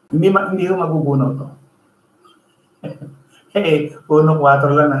 Hindi ko magugunaw to. Punong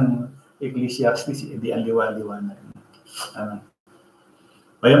 4 lang ng Ecclesiastes, di ang liwa-liwa na rin.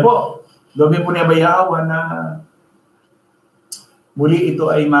 Ayan po, doon po ni YAHAWAH na muli ito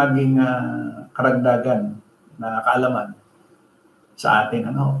ay maging karagdagan na kaalaman sa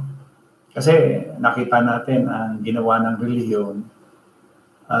atin. Kasi nakita natin ang ginawa ng relihiyon,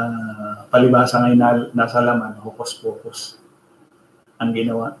 palibasa ngayon nasa laman, hokus-pokus ang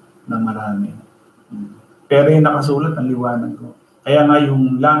ginawa ng marami. Pero yung nakasulat ang liwanag ko. Kaya nga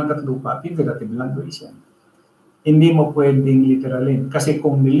yung langit at lupa, figurative language yan. Hindi mo pwedeng literalin. Kasi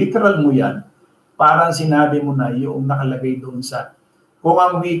kung niliteral mo yan, parang sinabi mo na yung nakalagay doon sa, kung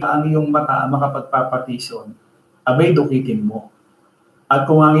ang wika ang iyong mata makapagpapatison, abay dukitin mo. At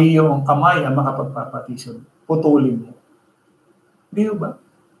kung ang iyong kamay ang makapagpapatison, putulin mo. Di ba?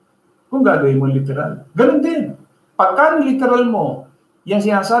 Kung gagawin mo literal. Ganun din. Pagka niliteral mo, yan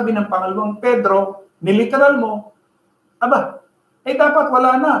sinasabi ng pangalawang Pedro, niliteral mo, dapat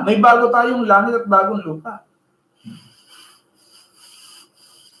wala na. May bago tayong langit at bagong lupa.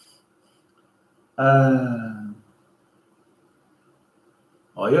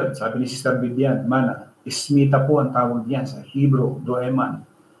 Yun, sabi ni Sister Vivian, Ismita po ang tawag niyan sa Hebrew, Doeman.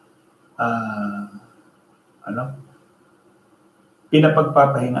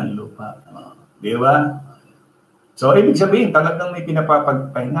 Pinapagpapahinga ang lupa. Di ba? So, ibig sabihin, talagang may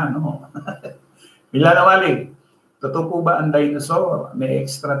pinapapagpahinga, Bila nawali, totoo po ba ang dinosaur? May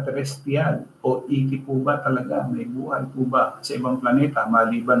extraterrestrial? O ET po ba talaga? May buhay po ba sa ibang planeta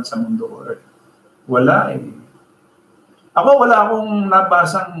maliban sa mundo Earth? Wala Ako, wala akong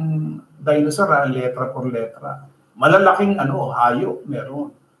nabasang dinosaur, letra por letra. Malalaking hayop meron.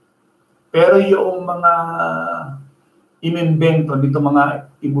 Pero yung mga inimbento dito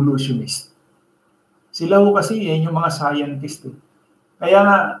mga evolutionist, sila ho kasi yung mga scientist. Kaya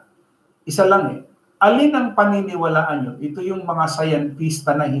nga, isa lang alin ang paniniwalaan nyo? Ito yung mga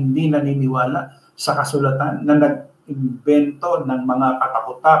scientista na hindi naniniwala sa kasulatan, na nag-invento ng mga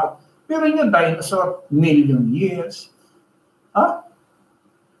katakot-takot. Pero yung dinosaur, million years.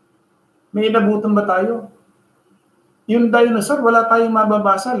 May inabutan ba tayo? Yung dinosaur, wala tayong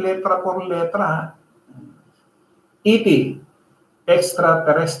mababasa, letra por letra. E.T.,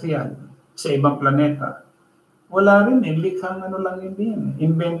 extraterrestrial, sa ibang planeta. Wala rin likhang lang yun.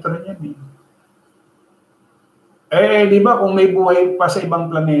 Inventor niyan di ba kung may buhay pa sa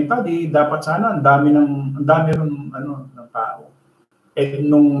ibang planeta, di dapat sana ang dami rin ng tao.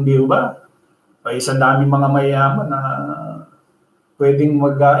 Nung di ba, sa dami mga mayaman na pwedeng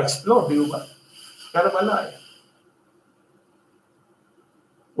mag-explore, di ba? Pero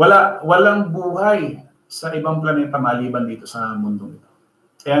walang buhay sa ibang planeta maliban dito sa mundong ito.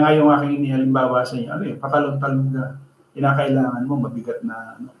 Kaya nga yung aking inihalimbawa sa inyo, patalon-talon ka, kinakailangan mo mabigat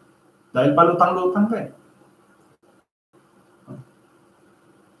na dahil palutang-lutang ka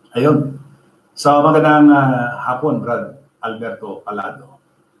Ayun. So, magandang hapon, Brad Alberto Palado.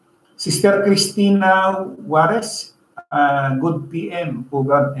 Sister Cristina Juarez, good PM po,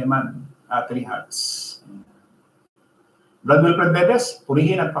 Brad Eman, 3 hearts. Brad Wilfred Bedes,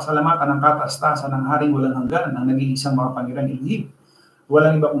 purihin at pasalamatan ang kataas-taasan ng haring walang hanggan ng nag-iisang mga Panginoong ilihim.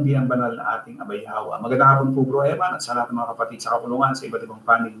 Walang iba kundi ang banal na ating Abay Hawa. Magandang hapon po, Bro Eman, at sa lahat ng mga kapatid sa kapulungan sa iba't ibang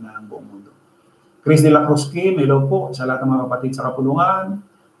panig ng buong mundo. Chris de la Cruz Kim, hello po sa lahat ng mga kapatid sa kapulungan.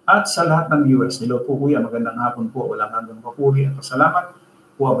 At sa lahat ng viewers, hello po kuya, magandang hapon po, walang hanggang papuri at pasalamat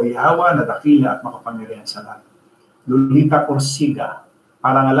po Abay Hawa na dakila at makapangyarihan sa lahat. Lolita Corsiga,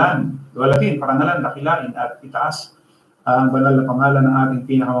 parangalan, dakilain at itaas ang banal na pangalan ng ating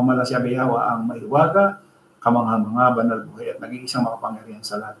pinakamamala si Abay Hawa, ang maiwaga, kamangha-mangha, banal buhay at nag-iisang makapangyarihan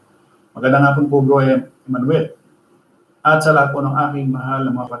sa lahat. Magandang hapon po Bro Emmanuel at sa lahat po ng aking mahal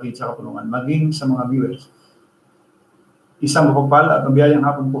na mga kapatid sa kapulungan, maging sa mga viewers. Isang mapagpala at mabiyayang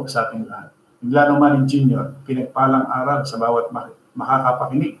hapon po sa ating lahat. Miglano Manning Jr., pinagpalang aral sa bawat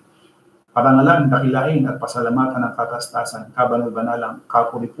makakapakinig. Parangalan, dakilain at pasalamatan ng katastasan, kabanal-banalang,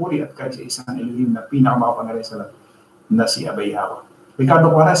 kapuri-puri at kaisa-isang ilihim na pinakamakapangyarihan sa lahat na si Abay Hawa.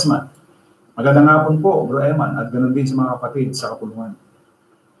 Ricardo Quaresma, magandang hapon po, Bro Eman, at ganoon din sa mga kapatid sa kapulungan.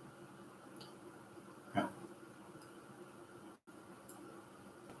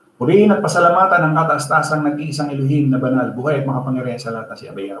 Purihin at pasalamatan ang kataas-taasang nag-iisang ilihim na banal, buhay at makapangyarihan sa lahat na si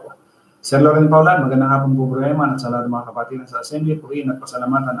Abay Hawa. Sir Loren Paulan, magandang hapon po Bro Eman at sa lahat ng mga kapatid sa assembly, purihin at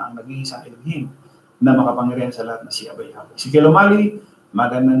pasalamatan ang nag-iisang ilihim na makapangyarihan sa lahat na si Abay Hawa. Si Kilomali,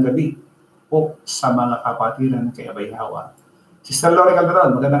 magandang gabi po sa mga kapatiran kay Abay Hawa. Sister Lore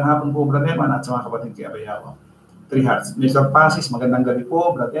Calderon, magandang hapon po Bro Eman at sa mga kapatid kay Abay Hawa. 3 hearts. Mr. Pasis, magandang gabi po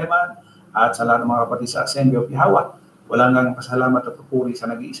Bro Eman at sa lahat ng mga kapatid sa assembly of Yahawa. Walang ngang pasalamat at papuri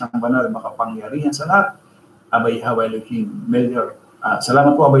sa nag-iisang banal, makapangyarihan sa lahat. Abay Hawa Elohim, Melder.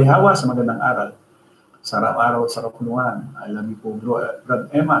 Salamat po Abay Hawa sa magandang aral. Sa araw-araw sa kapulungan. I love you po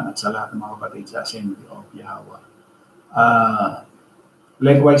Brad Eman at sa lahat ng mga kapatid sa Assembly of Yahawa.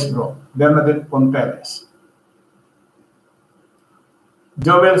 Likewise bro, Bernadette Ponteres.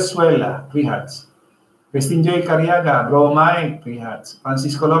 Joel Suela, 3 hearts. Christine Joy Cariaga, Bro Mike, 3 hearts.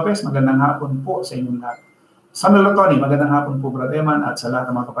 Francisco Lopez, magandang hapon po sa inyong lahat. Samuel Tony, magandang hapon po Brad Eman at sa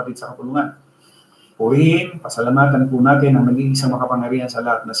lahat ng mga kapatid sa kapulungan. Purihin, pasalamatan po natin ang nag-iisang makapangyarihan sa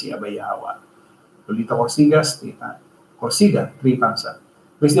lahat na si Abay Hawa. Lolita Corsiga, 3 pangsa.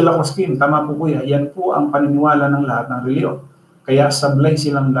 Chris de la Cosquin, tama po kuya, yan po ang paniniwala ng lahat ng reliyon. Kaya sablay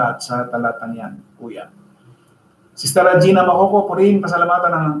silang lahat sa talatang yan, kuya. Sister Regina Makoko, purihin,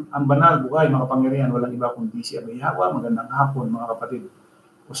 pasalamatan ang banal, buhay, makapangyarihan, walang iba kundi si Abay Hawa. Magandang hapon mga kapatid.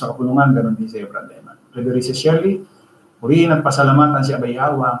 O sa kapulungan, ganun din sa Brad Eman. Reverend Shirley, purihin at pasalamatan si Abay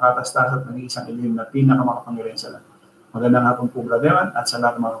Hawa, ang katastas at nag-iisang ilihim na pinakamakapangyarihan sa lahat. Magandang hapon po Brad Eman at sa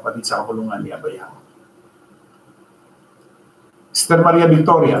lahat ng mga kapatid sa kapulungan ni Abay Hawa. Sister Maria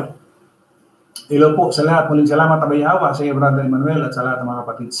Victoria, hello po sa lahat. Muling salamat Abay Hawa sa iyo Brother Emmanuel at sa lahat ng mga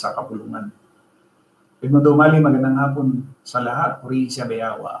kapatid sa kapulungan. Edmundo Mali, magandang hapon sa lahat. Purihin si Abay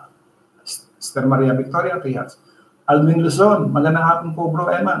Hawa. Sister Maria Victoria, 3 hearts. Alvin Luzon, magandang hapon po Bro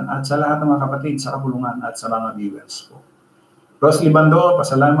Eman at sa lahat ng mga kapatid sa kapulungan at sa mga viewers po. Ros Libando,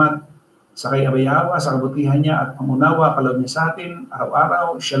 pasalamat sa kay Abay Hawa sa kabutihan niya at pamunawa kaloob niya sa atin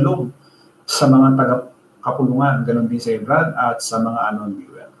araw-araw. Shalom sa mga taga-kapulungan, ganun din sa Brad at sa mga anon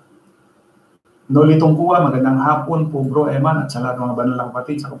viewer. Nolitong kuwa, magandang hapon po bro Eman at sa lahat ng mga banal na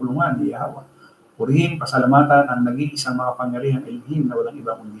kapatid sa kapulungan, YAHWH. Purihin, pasalamatan ang nag-iisang makapangyarihang Elohim na walang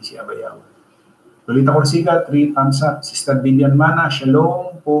iba kundi si YAHWH. Lolita Corsica, 3 thumbs up. Sister Vivian Mana,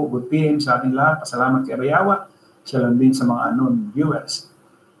 shalom po, good PM sa ating lahat. Pasalamat kay YAHWH. Shalom din sa mga viewers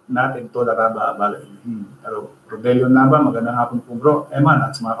natin to daraba abala Elohim. Rodelio Nava, magandang hapon po bro Eman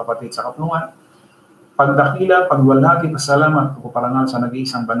at sa mga kapatid sa kapulungan. Pagdakila, pagwalhati, pasalamat, pagpaparangal sa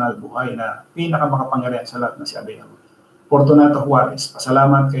nag-iisang banal buhay na pinakamakapangyarihan sa lahat na si YAHWH. Fortunato Juarez,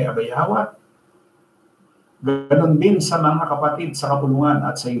 pasalamat kay YAHWH. Ganon din sa mga kapatid sa kapulungan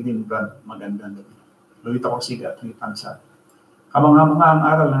at sa iyo din, Brad. Magandang gabi. Lolita Corsica, 3 thumbs up. Kamangha-mangha ang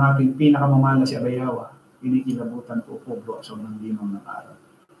aral ng ating pinakamamahal na si YAHWH. Inikilabutan po po bro, sobrang linaw ng aral.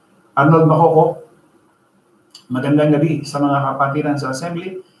 Arnold Makoko, magandang gabi sa mga kapatiran sa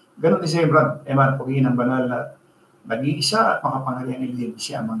assembly. Ganon din siya, Brad. Eman, pugin ang banal na nag-iisa at makapangyarihang Elohim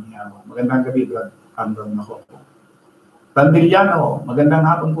siya ang YAHWH. Magandang gabi, Brad. Arnold Makoko. Bandiliano, magandang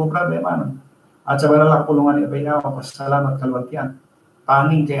hapon po, Brad. Eman. At sa banal na kapulungan ni YAHWH, pasalamat kalwaltian.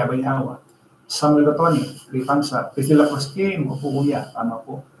 Tanging kay YAHWH. Samuel Gatoni, Ripansa, Priscilla Cosquin, upo kuya, tama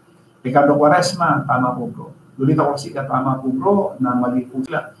po. Ricardo Quaresma, tama po bro. Lolita Corsica, tama po bro, na mali po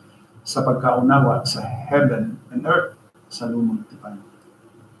sila sa pagkaunawa sa heaven and earth sa lumang tipan.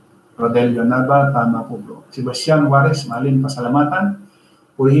 Rodelio Nava, tama po bro. Sebastian Juarez, malin pasalamatan.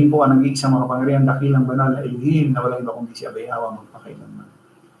 Purihin po ang nag-iisang makapangyarihan dakilang banal na Elohim na walang iba kundi si YAHWH magpakailanman.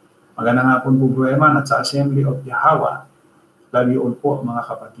 Magandang hapon po bro Eman at sa Assembly of YAHWH. Love you all po mga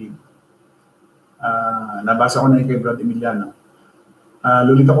kapatid. Nabasa ko na yung kay Brad Emiliano.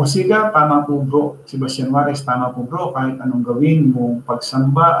 Lolita Corsica, tama po bro. Sebastian Juarez, tama po bro. Kahit anong gawin mong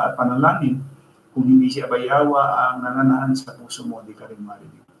pagsamba at panalangin, kung hindi si YAHWH ang nananahan sa puso mo, di ka rin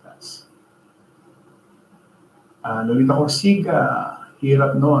mariligtas. Lolita Corsica,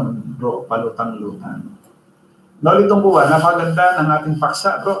 hirap noon bro, palutang-lutan. Nolitong buwan, napaganda ng ating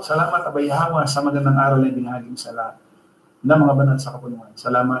paksa bro. Salamat YAHWH sa magandang aral na binahagi sa lahat ng mga banal sa kapulungan.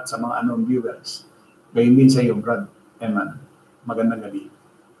 Salamat sa mga viewers. Gayun din sa iyo, Brad Eman. Magandang gabi.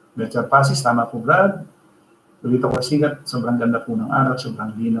 Belcher Pasis, tama po, Brad. Lolita Corsica, sobrang ganda po ng araw,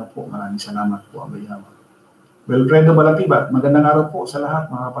 sobrang linaw po. Maraming salamat po, YAHWH. Wilfredo Balatiba, magandang araw po sa lahat,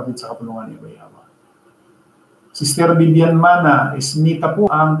 mga kapatid sa kapulungan ni YAHWH. Sister Vivian Mana, ismita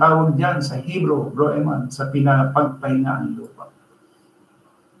po ang tawag dyan sa Hebrew, Bro Eman, sa pinapagpahinga ng lupa.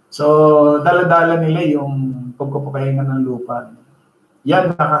 So, dala-dala nila yung pagpapahinga ng lupa.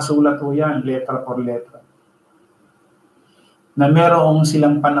 Yan, nakasulat po yan, letra por letra. Na merong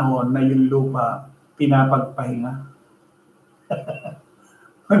silang panahon na yung lupa pinapagpahinga.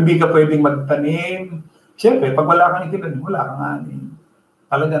 Hindi ka pwedeng magtanim. Siyempre, pag wala kang itinanim, wala kang anin.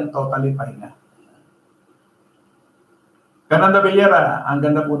 Talagang totally pahinga. Kananda Bellera, ang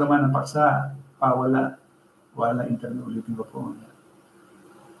ganda po naman ng paksa. Wala internet ulitin ko po.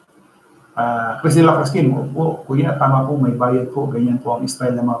 Priscilla Cosquin, po, kuya, tama po, may bayad po. Ganyan po ang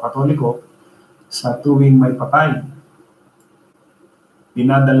style ng mga Katoliko sa tuwing may patay.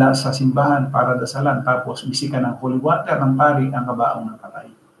 Dinadala sa simbahan para dasalan, tapos bisikan ng holy water ng pari ang kabaong ng patay.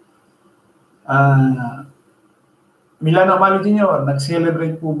 Milano Malo Jr.,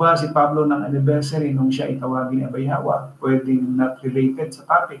 nag-celebrate po ba si Pablo ng anniversary nung siya itawagin ni YAHWH? Pwedeng not related sa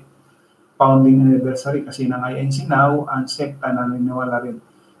topic. Founding anniversary kasi ng INC now, ang sekta na naniniwala rin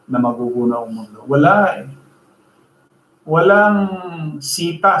na magugunaw ang mundo. Wala eh. Walang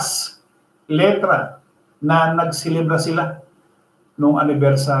sitas, letra na nagsilibra sila nung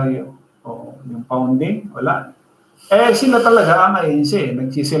anibersaryo o yung founding, wala. Sila talaga ang ANC,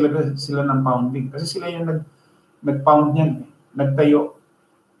 nagsisilibra sila ng founding kasi sila yung nag-found niyan, nagtayo.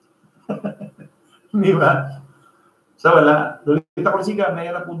 Di ba? So wala. Lolita Corsica,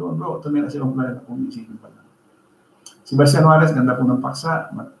 mayroon po doon bro. Tumira silang planeta kung isipin pa lang. Sebastian Juarez, ganda po ng paksa,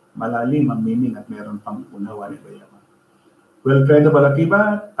 malalim ang meaning at meron pang unawa ni YAHWH. Wilfredo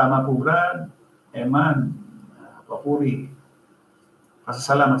Balatiba, tama po Brad, Eman, Papuri,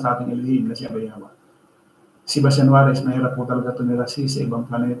 pasasalamat sa ating Elohim na si YAHWH. Sebastian Juarez, mahirap po talaga tumira sa ibang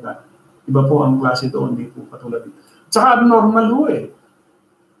planeta. Iba po ang klase doon, hindi po patulad dito. Tsaka abnormal ho eh.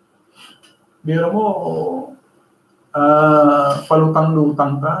 Biro mo,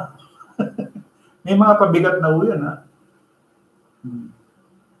 palutang-lutang ka. May mga pabigat na ho yan ha.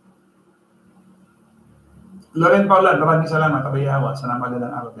 Loren Paula, maraming salamat, YAHWH, sa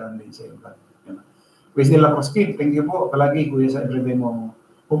napagandang araw ka din sa iyo. Priscilla Cosquin, thank you po, palagi kuya sa everyday mong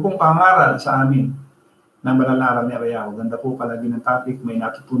pupong pangaral sa amin ng banal na araw ni YAHWH. Ganda po palagi ng topic, may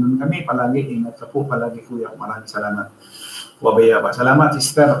natutunan kami, palagi, ingat ka po, palagi kuya, maraming salamat. YAHWH. Salamat,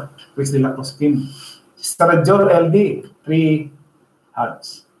 Sister Priscilla Cosquin. Sister Joel LD, 3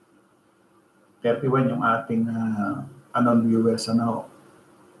 hearts. 31 yung ating anon viewers.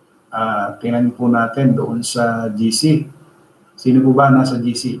 Tingnan po natin doon sa GC. Sino po ba nasa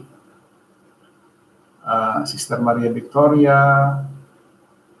GC? Sister Maria Victoria,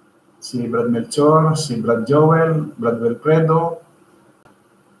 si Brad Melchor, si Brad Joel, Brad Wilfredo,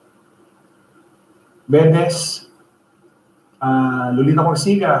 Bedes, Lolita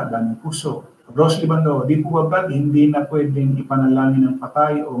Corsiga, Dani Puso, Rose Libando. Di po ba, Brad, hindi na pwedeng ipanalangin ng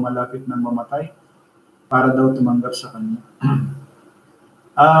patay o malapit ng mamatay para daw tumanggap sa kanya?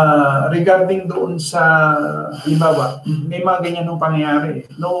 Regarding doon sa, halimbawa, may mga ganyan nung pangyayari.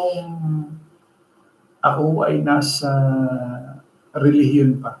 Noong ako ay nasa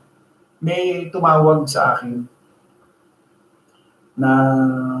relihiyon pa, may tumawag sa akin na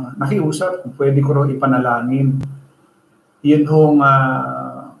nakiusap kung pwede ko raw ipanalangin. Yun hong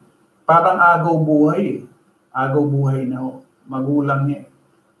parang agaw buhay. Agaw buhay na ho. Magulang niya.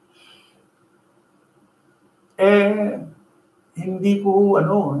 Hindi ko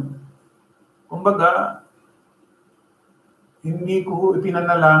kumbaga, hindi ko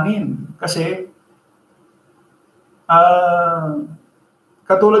ipinanalangin. Kasi,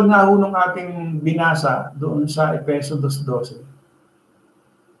 katulad nga ho nung ating binasa doon sa Efeso 2:12.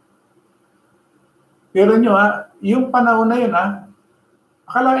 Pero nyo yung panahon na yun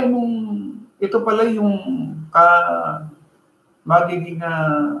akalain mong ito pala yung magiging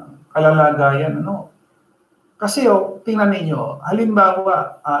kalalagayan. Kasi tingnan ninyo,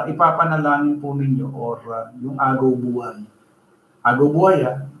 halimbawa ipapanalangin po ninyo or yung agaw buhay. Agaw buhay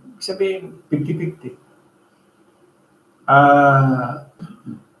sabihin 50-50.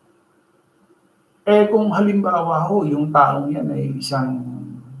 Kung halimbawa yung taong yan ay isang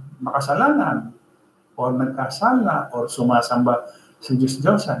makasalanan or nagkasala or sumasamba sa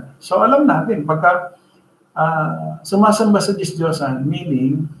Diyos-Diyosan. So alam natin, pagka sumasamba sa Diyos-Diyosan,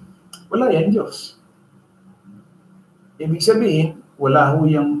 meaning wala yan Diyos. Ibig sabihin, wala ho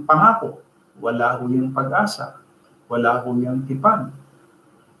yung pangako, wala ho yung pag-asa, wala ho yung tipan.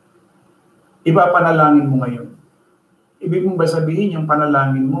 Ipapanalangin mo ngayon. Ibig mong ba sabihin yung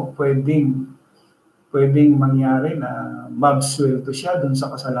panalangin mo pwedeng mangyari na mabsuelto siya doon sa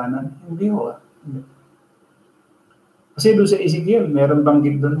kasalanan? Hindi ho. Kasi doon sa Ezekiel, meron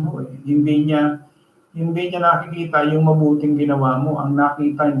banggit doon mo Hindi niya nakikita yung mabuting ginawa mo. Ang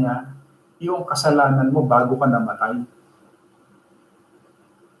nakita niya, yung kasalanan mo bago ka namatay.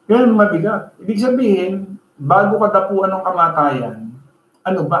 Yan mabigat. Ibig sabihin, bago ka dapuan ng kamatayan,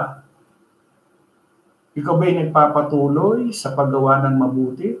 ano ba? Ikaw ba'y nagpapatuloy sa paggawa ng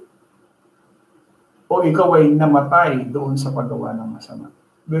mabuti? O ikaw ay namatay doon sa paggawa ng masama?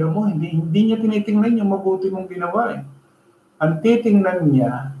 Pero mo, hindi niya tinitingnan yung mabuti mong ginawa Ang titingnan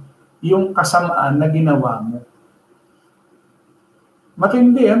niya, yung kasamaan na ginawa mo.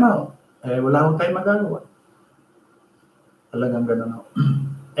 Matindi, wala ho tayong magagawa. Talagang gano'n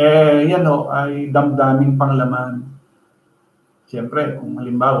yan ay damdaming panglaman. Siyempre, kung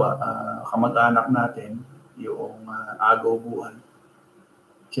halimbawa, kamag-anak natin, yung agaw buhay.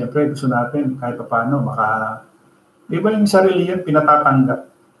 Siyempre, gusto natin kahit paano, di ba yung sarili yan, pinatatanggap?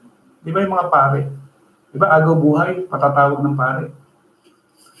 Di ba yung mga pare? Di ba agaw buhay, patatawag ng pare?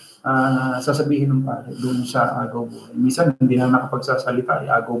 Sasabihin ng pare, doon sa agaw buhay. Minsan, hindi na nakapagsasalita,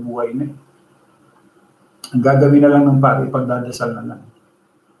 agaw buhay na Ang gagawin na lang ng pare, pagdadasal na lang.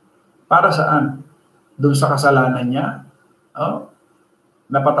 Para saan? Doon sa kasalanan niya,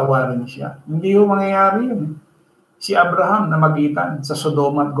 napatawarin siya. Hindi yung mangyayari yun. Si Abraham na magitan sa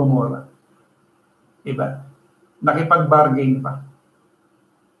Sodoma at Gomorrah. Diba? Nakipag-bargain pa.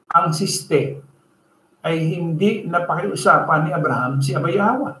 Ang siste ay hindi napakiusapan ni Abraham si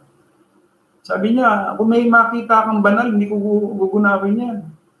YAHWH. Sabi niya, kung may makita kang banal, hindi ko gugunawin yan.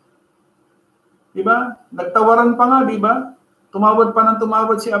 Diba? Nagtawaran pa nga, diba? Tumawad pa ng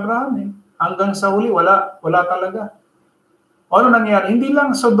tumawad si Abraham Hanggang sa huli, wala talaga. O ano nangyari? Hindi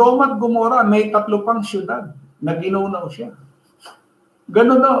lang Sodoma at Gomorrah, may 3 pang syudad na ginunaw siya.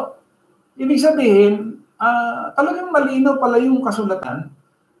 Ganun Ibig sabihin, talagang malinaw pala yung kasulatan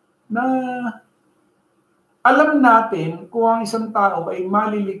na alam natin kung ang isang tao ay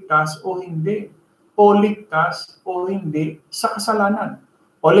maliligtas o hindi, o ligtas o hindi sa kasalanan.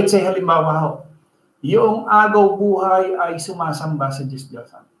 O let's say halimbawa yung agaw buhay ay sumasamba sa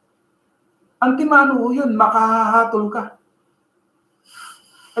Diyos-Diyosan. Ang timano yun, makahahatol ka.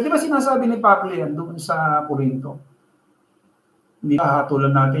 Di ba sinasabi ni Pablo yan doon sa Corinto? Hindi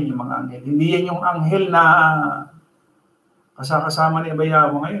hahatulan natin yung mga anghel. Hindi yan yung anghel na kasama ni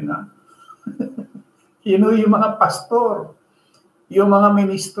YAHWH ngayon. Yun yung mga pastor, yung mga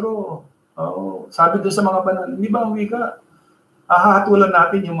ministro. Sabi doon sa mga banal, hindi ba ang wika? Hahatulan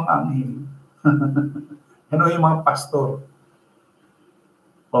natin yung mga anghel. Ano yung mga pastor?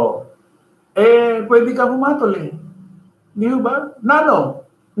 Pwede ka pumatol eh. Di ba?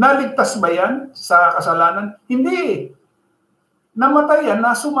 Naligtas ba yan sa kasalanan? Hindi. Namatay yan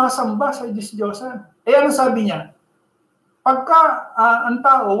na sumasamba sa Diyos-Diyosan. Ano sabi niya? Pagka ang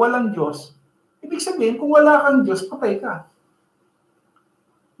tao walang Diyos, ibig sabihin, kung wala kang Diyos, patay ka.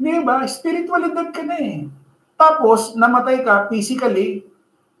 Di ba? Spiritualidad ka na eh. Tapos, namatay ka physically,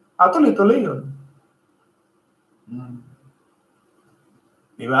 tuloy-tuloy yun.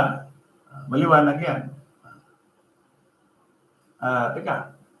 Di ba? Maliwanag yan. Teka,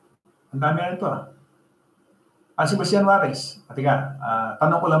 ang dami na ito si Bastian Juarez. Teka,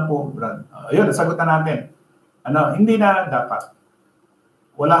 tanong ko lang po, Brad. Ayun, nasagutan natin. Hindi na dapat.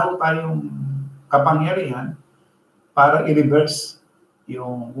 Wala ho tayong kapangyarihan para i-reverse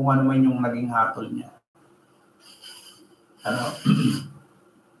yung kung ano man yung naging hatol niya.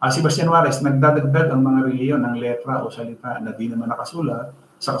 Si Bastian Juarez, nagdadagdag ang mga reliyon ng letra o salita na di naman nakasulat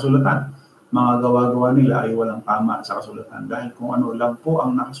sa kasulatan. Mga gawa-gawa nila ay walang tama sa kasulatan dahil kung ano lang po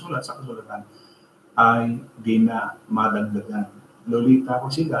ang nakasulat sa kasulatan ay di na madagdagan. Lolita ko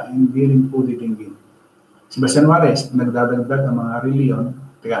sila, hindi rin po didinggin. Si Bastian Juarez, nagdadagdag ang mga reliyon.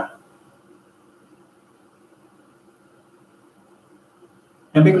 Teka.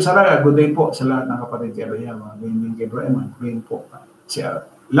 Hindi ko salaga, good day po sa lahat ng kapatid kay YAHAWAH. Ganyan din kay Bro Eman, ganyan po.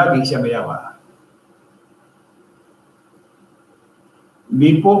 Lagi siya YAHAWAH.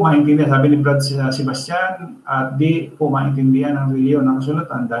 Di po maintindihan, sabi ni Brad Sebastian, at di po maintindihan ang reliyon ng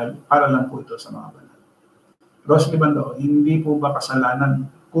kasulatan dahil para lang po ito sa mga banal. Rosely Bando, hindi po ba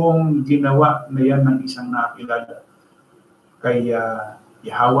kasalanan kung ginawa na yan ng isang nakakilala kay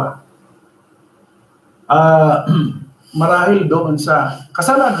YAHAWAH? Marahil doon sa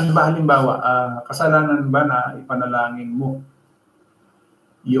kasalanan ba, halimbawa, kasalanan ba na ipanalangin mo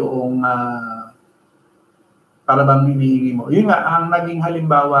yung para bang hinihingi mo? Yun nga, ang naging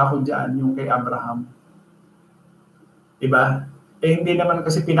halimbawa ko dyan, yung kay Abraham. Diba? Hindi naman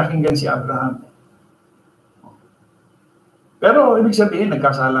kasi pinakinggan si Abraham. Pero ibig sabihin,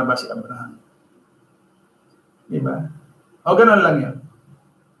 nagkasala ba si Abraham? Diba? O ganun lang yan.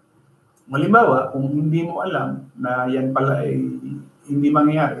 Halimbawa, kung hindi mo alam na yan pala ay hindi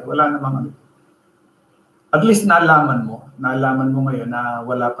mangyayari, wala namang ano. At least nalaman mo ngayon na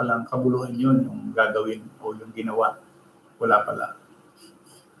wala palang kabuluhan yun, yung gagawin o yung ginawa. Wala pala.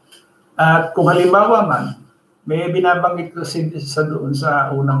 At kung halimbawa man, may binabanggit ko sa doon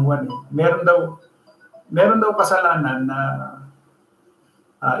sa unang buwan, meron daw kasalanan na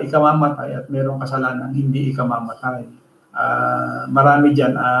ikamamatay at merong kasalanan hindi ikamamatay. Marami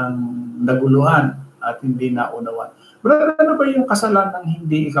dyan ang naguluhan at hindi naunawan. Pero ano ba yung kasalanang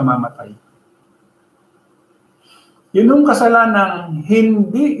hindi ikamamatay? Yung kasalanang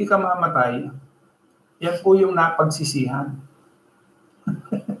hindi ikamamatay, yan po yung napagsisihan.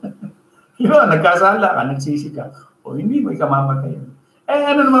 Diba, nagkasala ka, nagsisi ka, o hindi mo ikamamatay.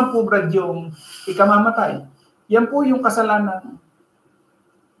 Ano naman po, Brad, yung ikamamatay? Yan po yung kasalanang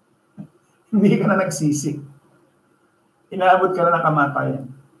hindi ka na nagsisi. Inaabot ka na ng kamatayan.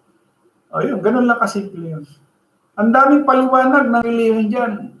 O yun, ganun lang kasimple yun. Ang daming paliwanag ng reliyon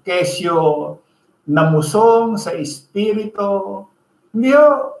dyan. Kesyo, namusong sa espiritu. Hindi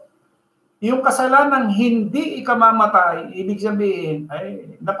o, yung kasalanang hindi ikamamatay, ibig sabihin,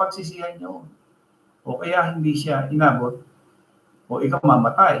 ay napagsisihan nyo. O kaya hindi siya inabot o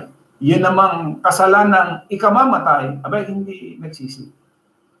ikamamatay. Yun namang kasalanang ikamamatay, abay hindi nagsisi.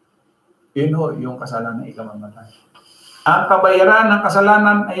 Yun o, yung kasalanang ikamamatay. Ang kabayaran ng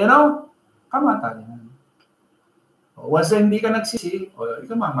kasalanan ay kamatayan. Once hindi ka nagsisi,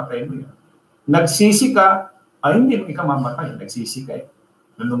 ikamamatay mo yun. Nagsisi ka, hindi mo ikamamatay. Nagsisi ka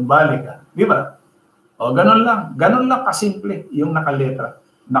Nanumbali ka. Di ba? Ganun lang. Ganun lang kasimple yung nakaletra,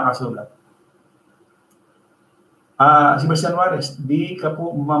 nakasulat. Si Bastian Juarez, di ka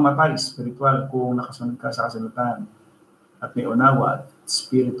po mamamatay spiritual kung nakasunod ka sa kasulatan at may unawa at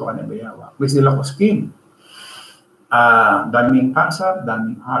spirito ka na YAHAWAH. Which nila ko skin. Daming cancer,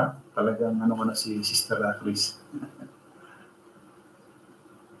 daming heart. Talagang ko na si Sister Chris.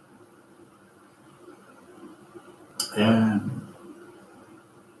 Ayan.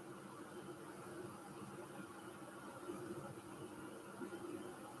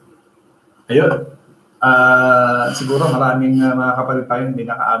 Ayun. Siguro maraming mga kapatid tayo hindi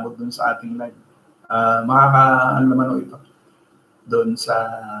nakaabot dun sa ating live. Makaka-ano naman ito doon sa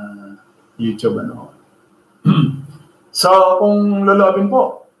YouTube. So, kung loloobin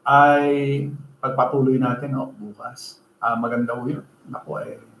po, ay pagpatuloy natin bukas. Maganda po yun. Naku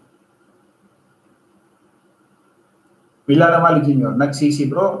Mali Jr., nagsisi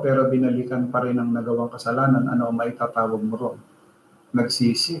bro, pero binalikan pa rin ang nagawang kasalanan. Ano ang maitatawag mo ron?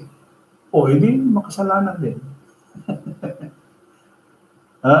 Nagsisi. O, hindi makasalanan din.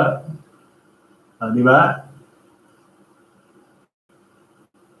 Ha? Di ba?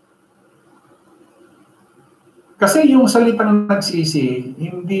 Kasi yung salitang nagsisi,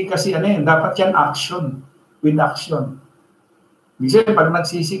 hindi kasi dapat yan action, with action. Kasi pag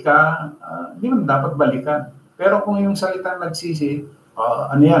nagsisi ka, hindi mo dapat balikan. Pero kung yung salitang nagsisi,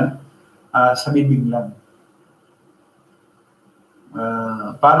 sa bibig lang.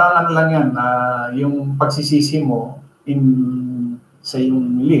 Parang lang yan, yung pagsisisi mo sa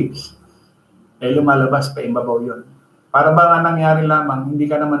iyong lips, lumalabas pa imbabaw yun. Para ba nga nangyari lamang, hindi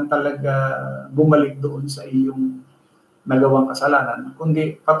ka naman talaga bumalik doon sa iyong nagawang kasalanan,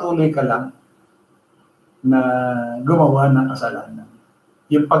 kundi patuloy ka lang na gumawa ng kasalanan.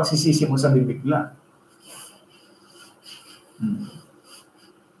 Yung pagsisisi mo sa bibig lang.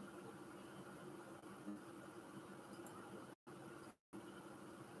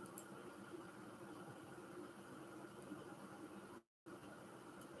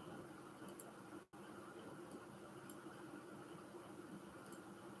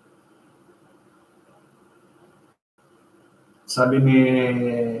 Sabi ni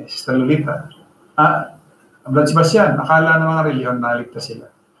Sister Lolita, Brad Sebastian, akala ng mga reliyon naligtas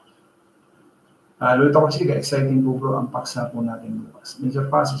sila. Lolita kasi exciting po bro ang paksa po natin bukas. Major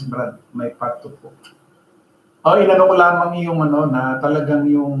Passes, Brad, may part 2 po. Inano ko lamang yung na talagang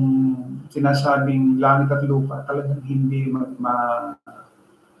yung sinasabing langit at lupa, talagang hindi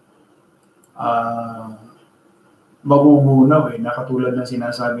mabubunaw na katulad ng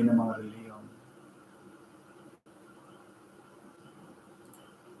sinasabi ng mga reliyon.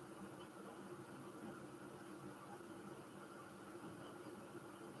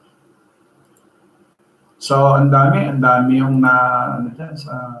 So, ang dami yung dyan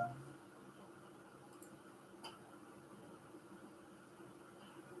sa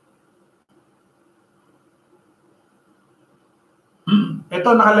ito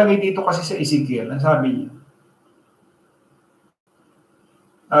nakalagay dito kasi sa Ezekiel, ang sabi niya.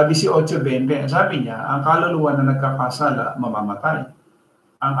 18:20, sabi niya, ang kaluluwa na nagkakasala, mamamatay.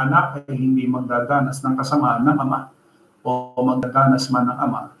 Ang anak ay hindi magdadanas ng kasamaan ng ama o magdadanas man ng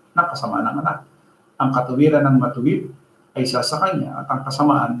ama ng kasamaan ng anak. Ang katuwiran ng matuwid ay isa sa kanya at ang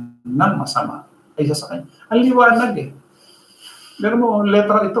kasamaan ng masama ay isa sa kanya. Ang liwanag Pero mo,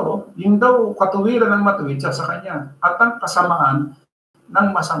 letra ito, yung daw katuwiran ng matuwid isa sa kanya at ang kasamaan ng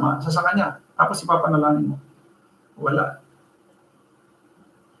masama isa sa kanya. Tapos ipapanalangin mo. Wala.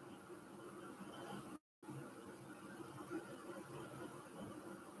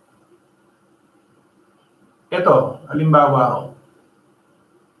 Ito, halimbawa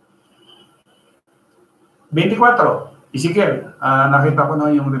 24, Ezekiel, nakita ko na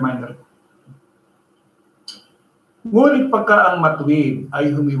yung reminder. Ngunit pagka ang matuwid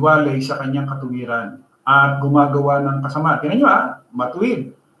ay humiwalay sa kanyang katuwiran at gumagawa ng kasama. Tingnan nyo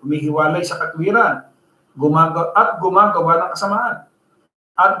matuwid, humihiwalay sa katuwiran, gumagawa ng kasamaan,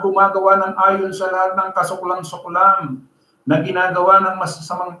 at gumagawa ng ayon sa lahat ng kasuklang-suklam na ginagawa ng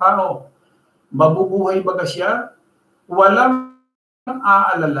masasamang tao. Mabubuhay baga siya? Walang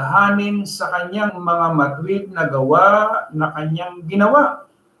aalalahanin sa kanyang mga matuwid na gawa na kanyang ginawa.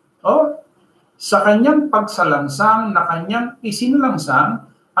 Sa kanyang pagsalangsang na kanyang isinalangsang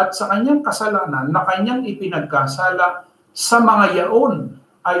at sa kanyang kasalanan na kanyang ipinagkasala sa mga yaon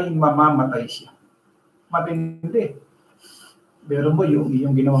ay mamamatay siya. Matindi. Pero mo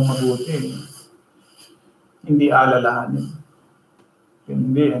yung ginawang mabuti, hindi aalalahanin.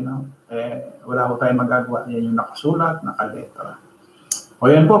 Hindi, wala ko tayong magagawa. Yan yung nakasulat, nakaletra. O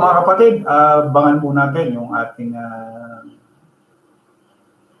yan po mga kapatid, abangan po natin yung ating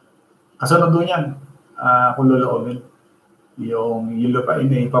kasunod doon yan, kung loloobin. Yung lupain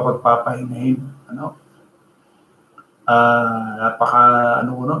na ipapagpapahinahin.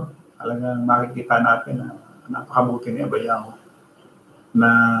 Talagang makikita natin na napakabuti ni Abayaw na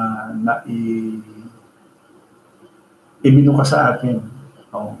ibinuka sa atin.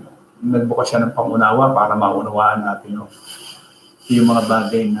 Nagbukas siya ng pangunawa para maunawaan natin yung mga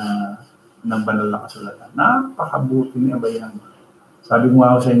bagay ng banal na kasulatan. Napakabuti ni Abayaw. Sabi ko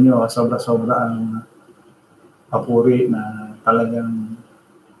nga sa inyo, sobra-sobra ang papuri na talagang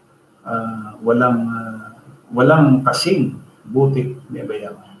walang kasing buti ni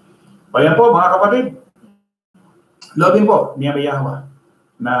Abayaw. Bayan po mga kapatid, loobin po ni YAHWH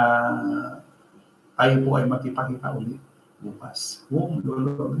na tayo po ay magkipakita ulit bukas.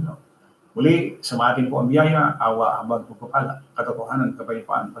 Muli, sumatin po ang biyaya, awa, habag, pagpapala, katotohanan,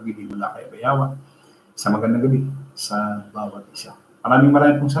 kapayapaan, pag-ibig mula kay YAHWH. Sa magandang gabi. sa bawat isa. Maraming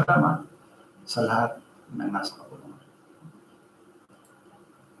pong salamat sa lahat ng nasa kapulungan.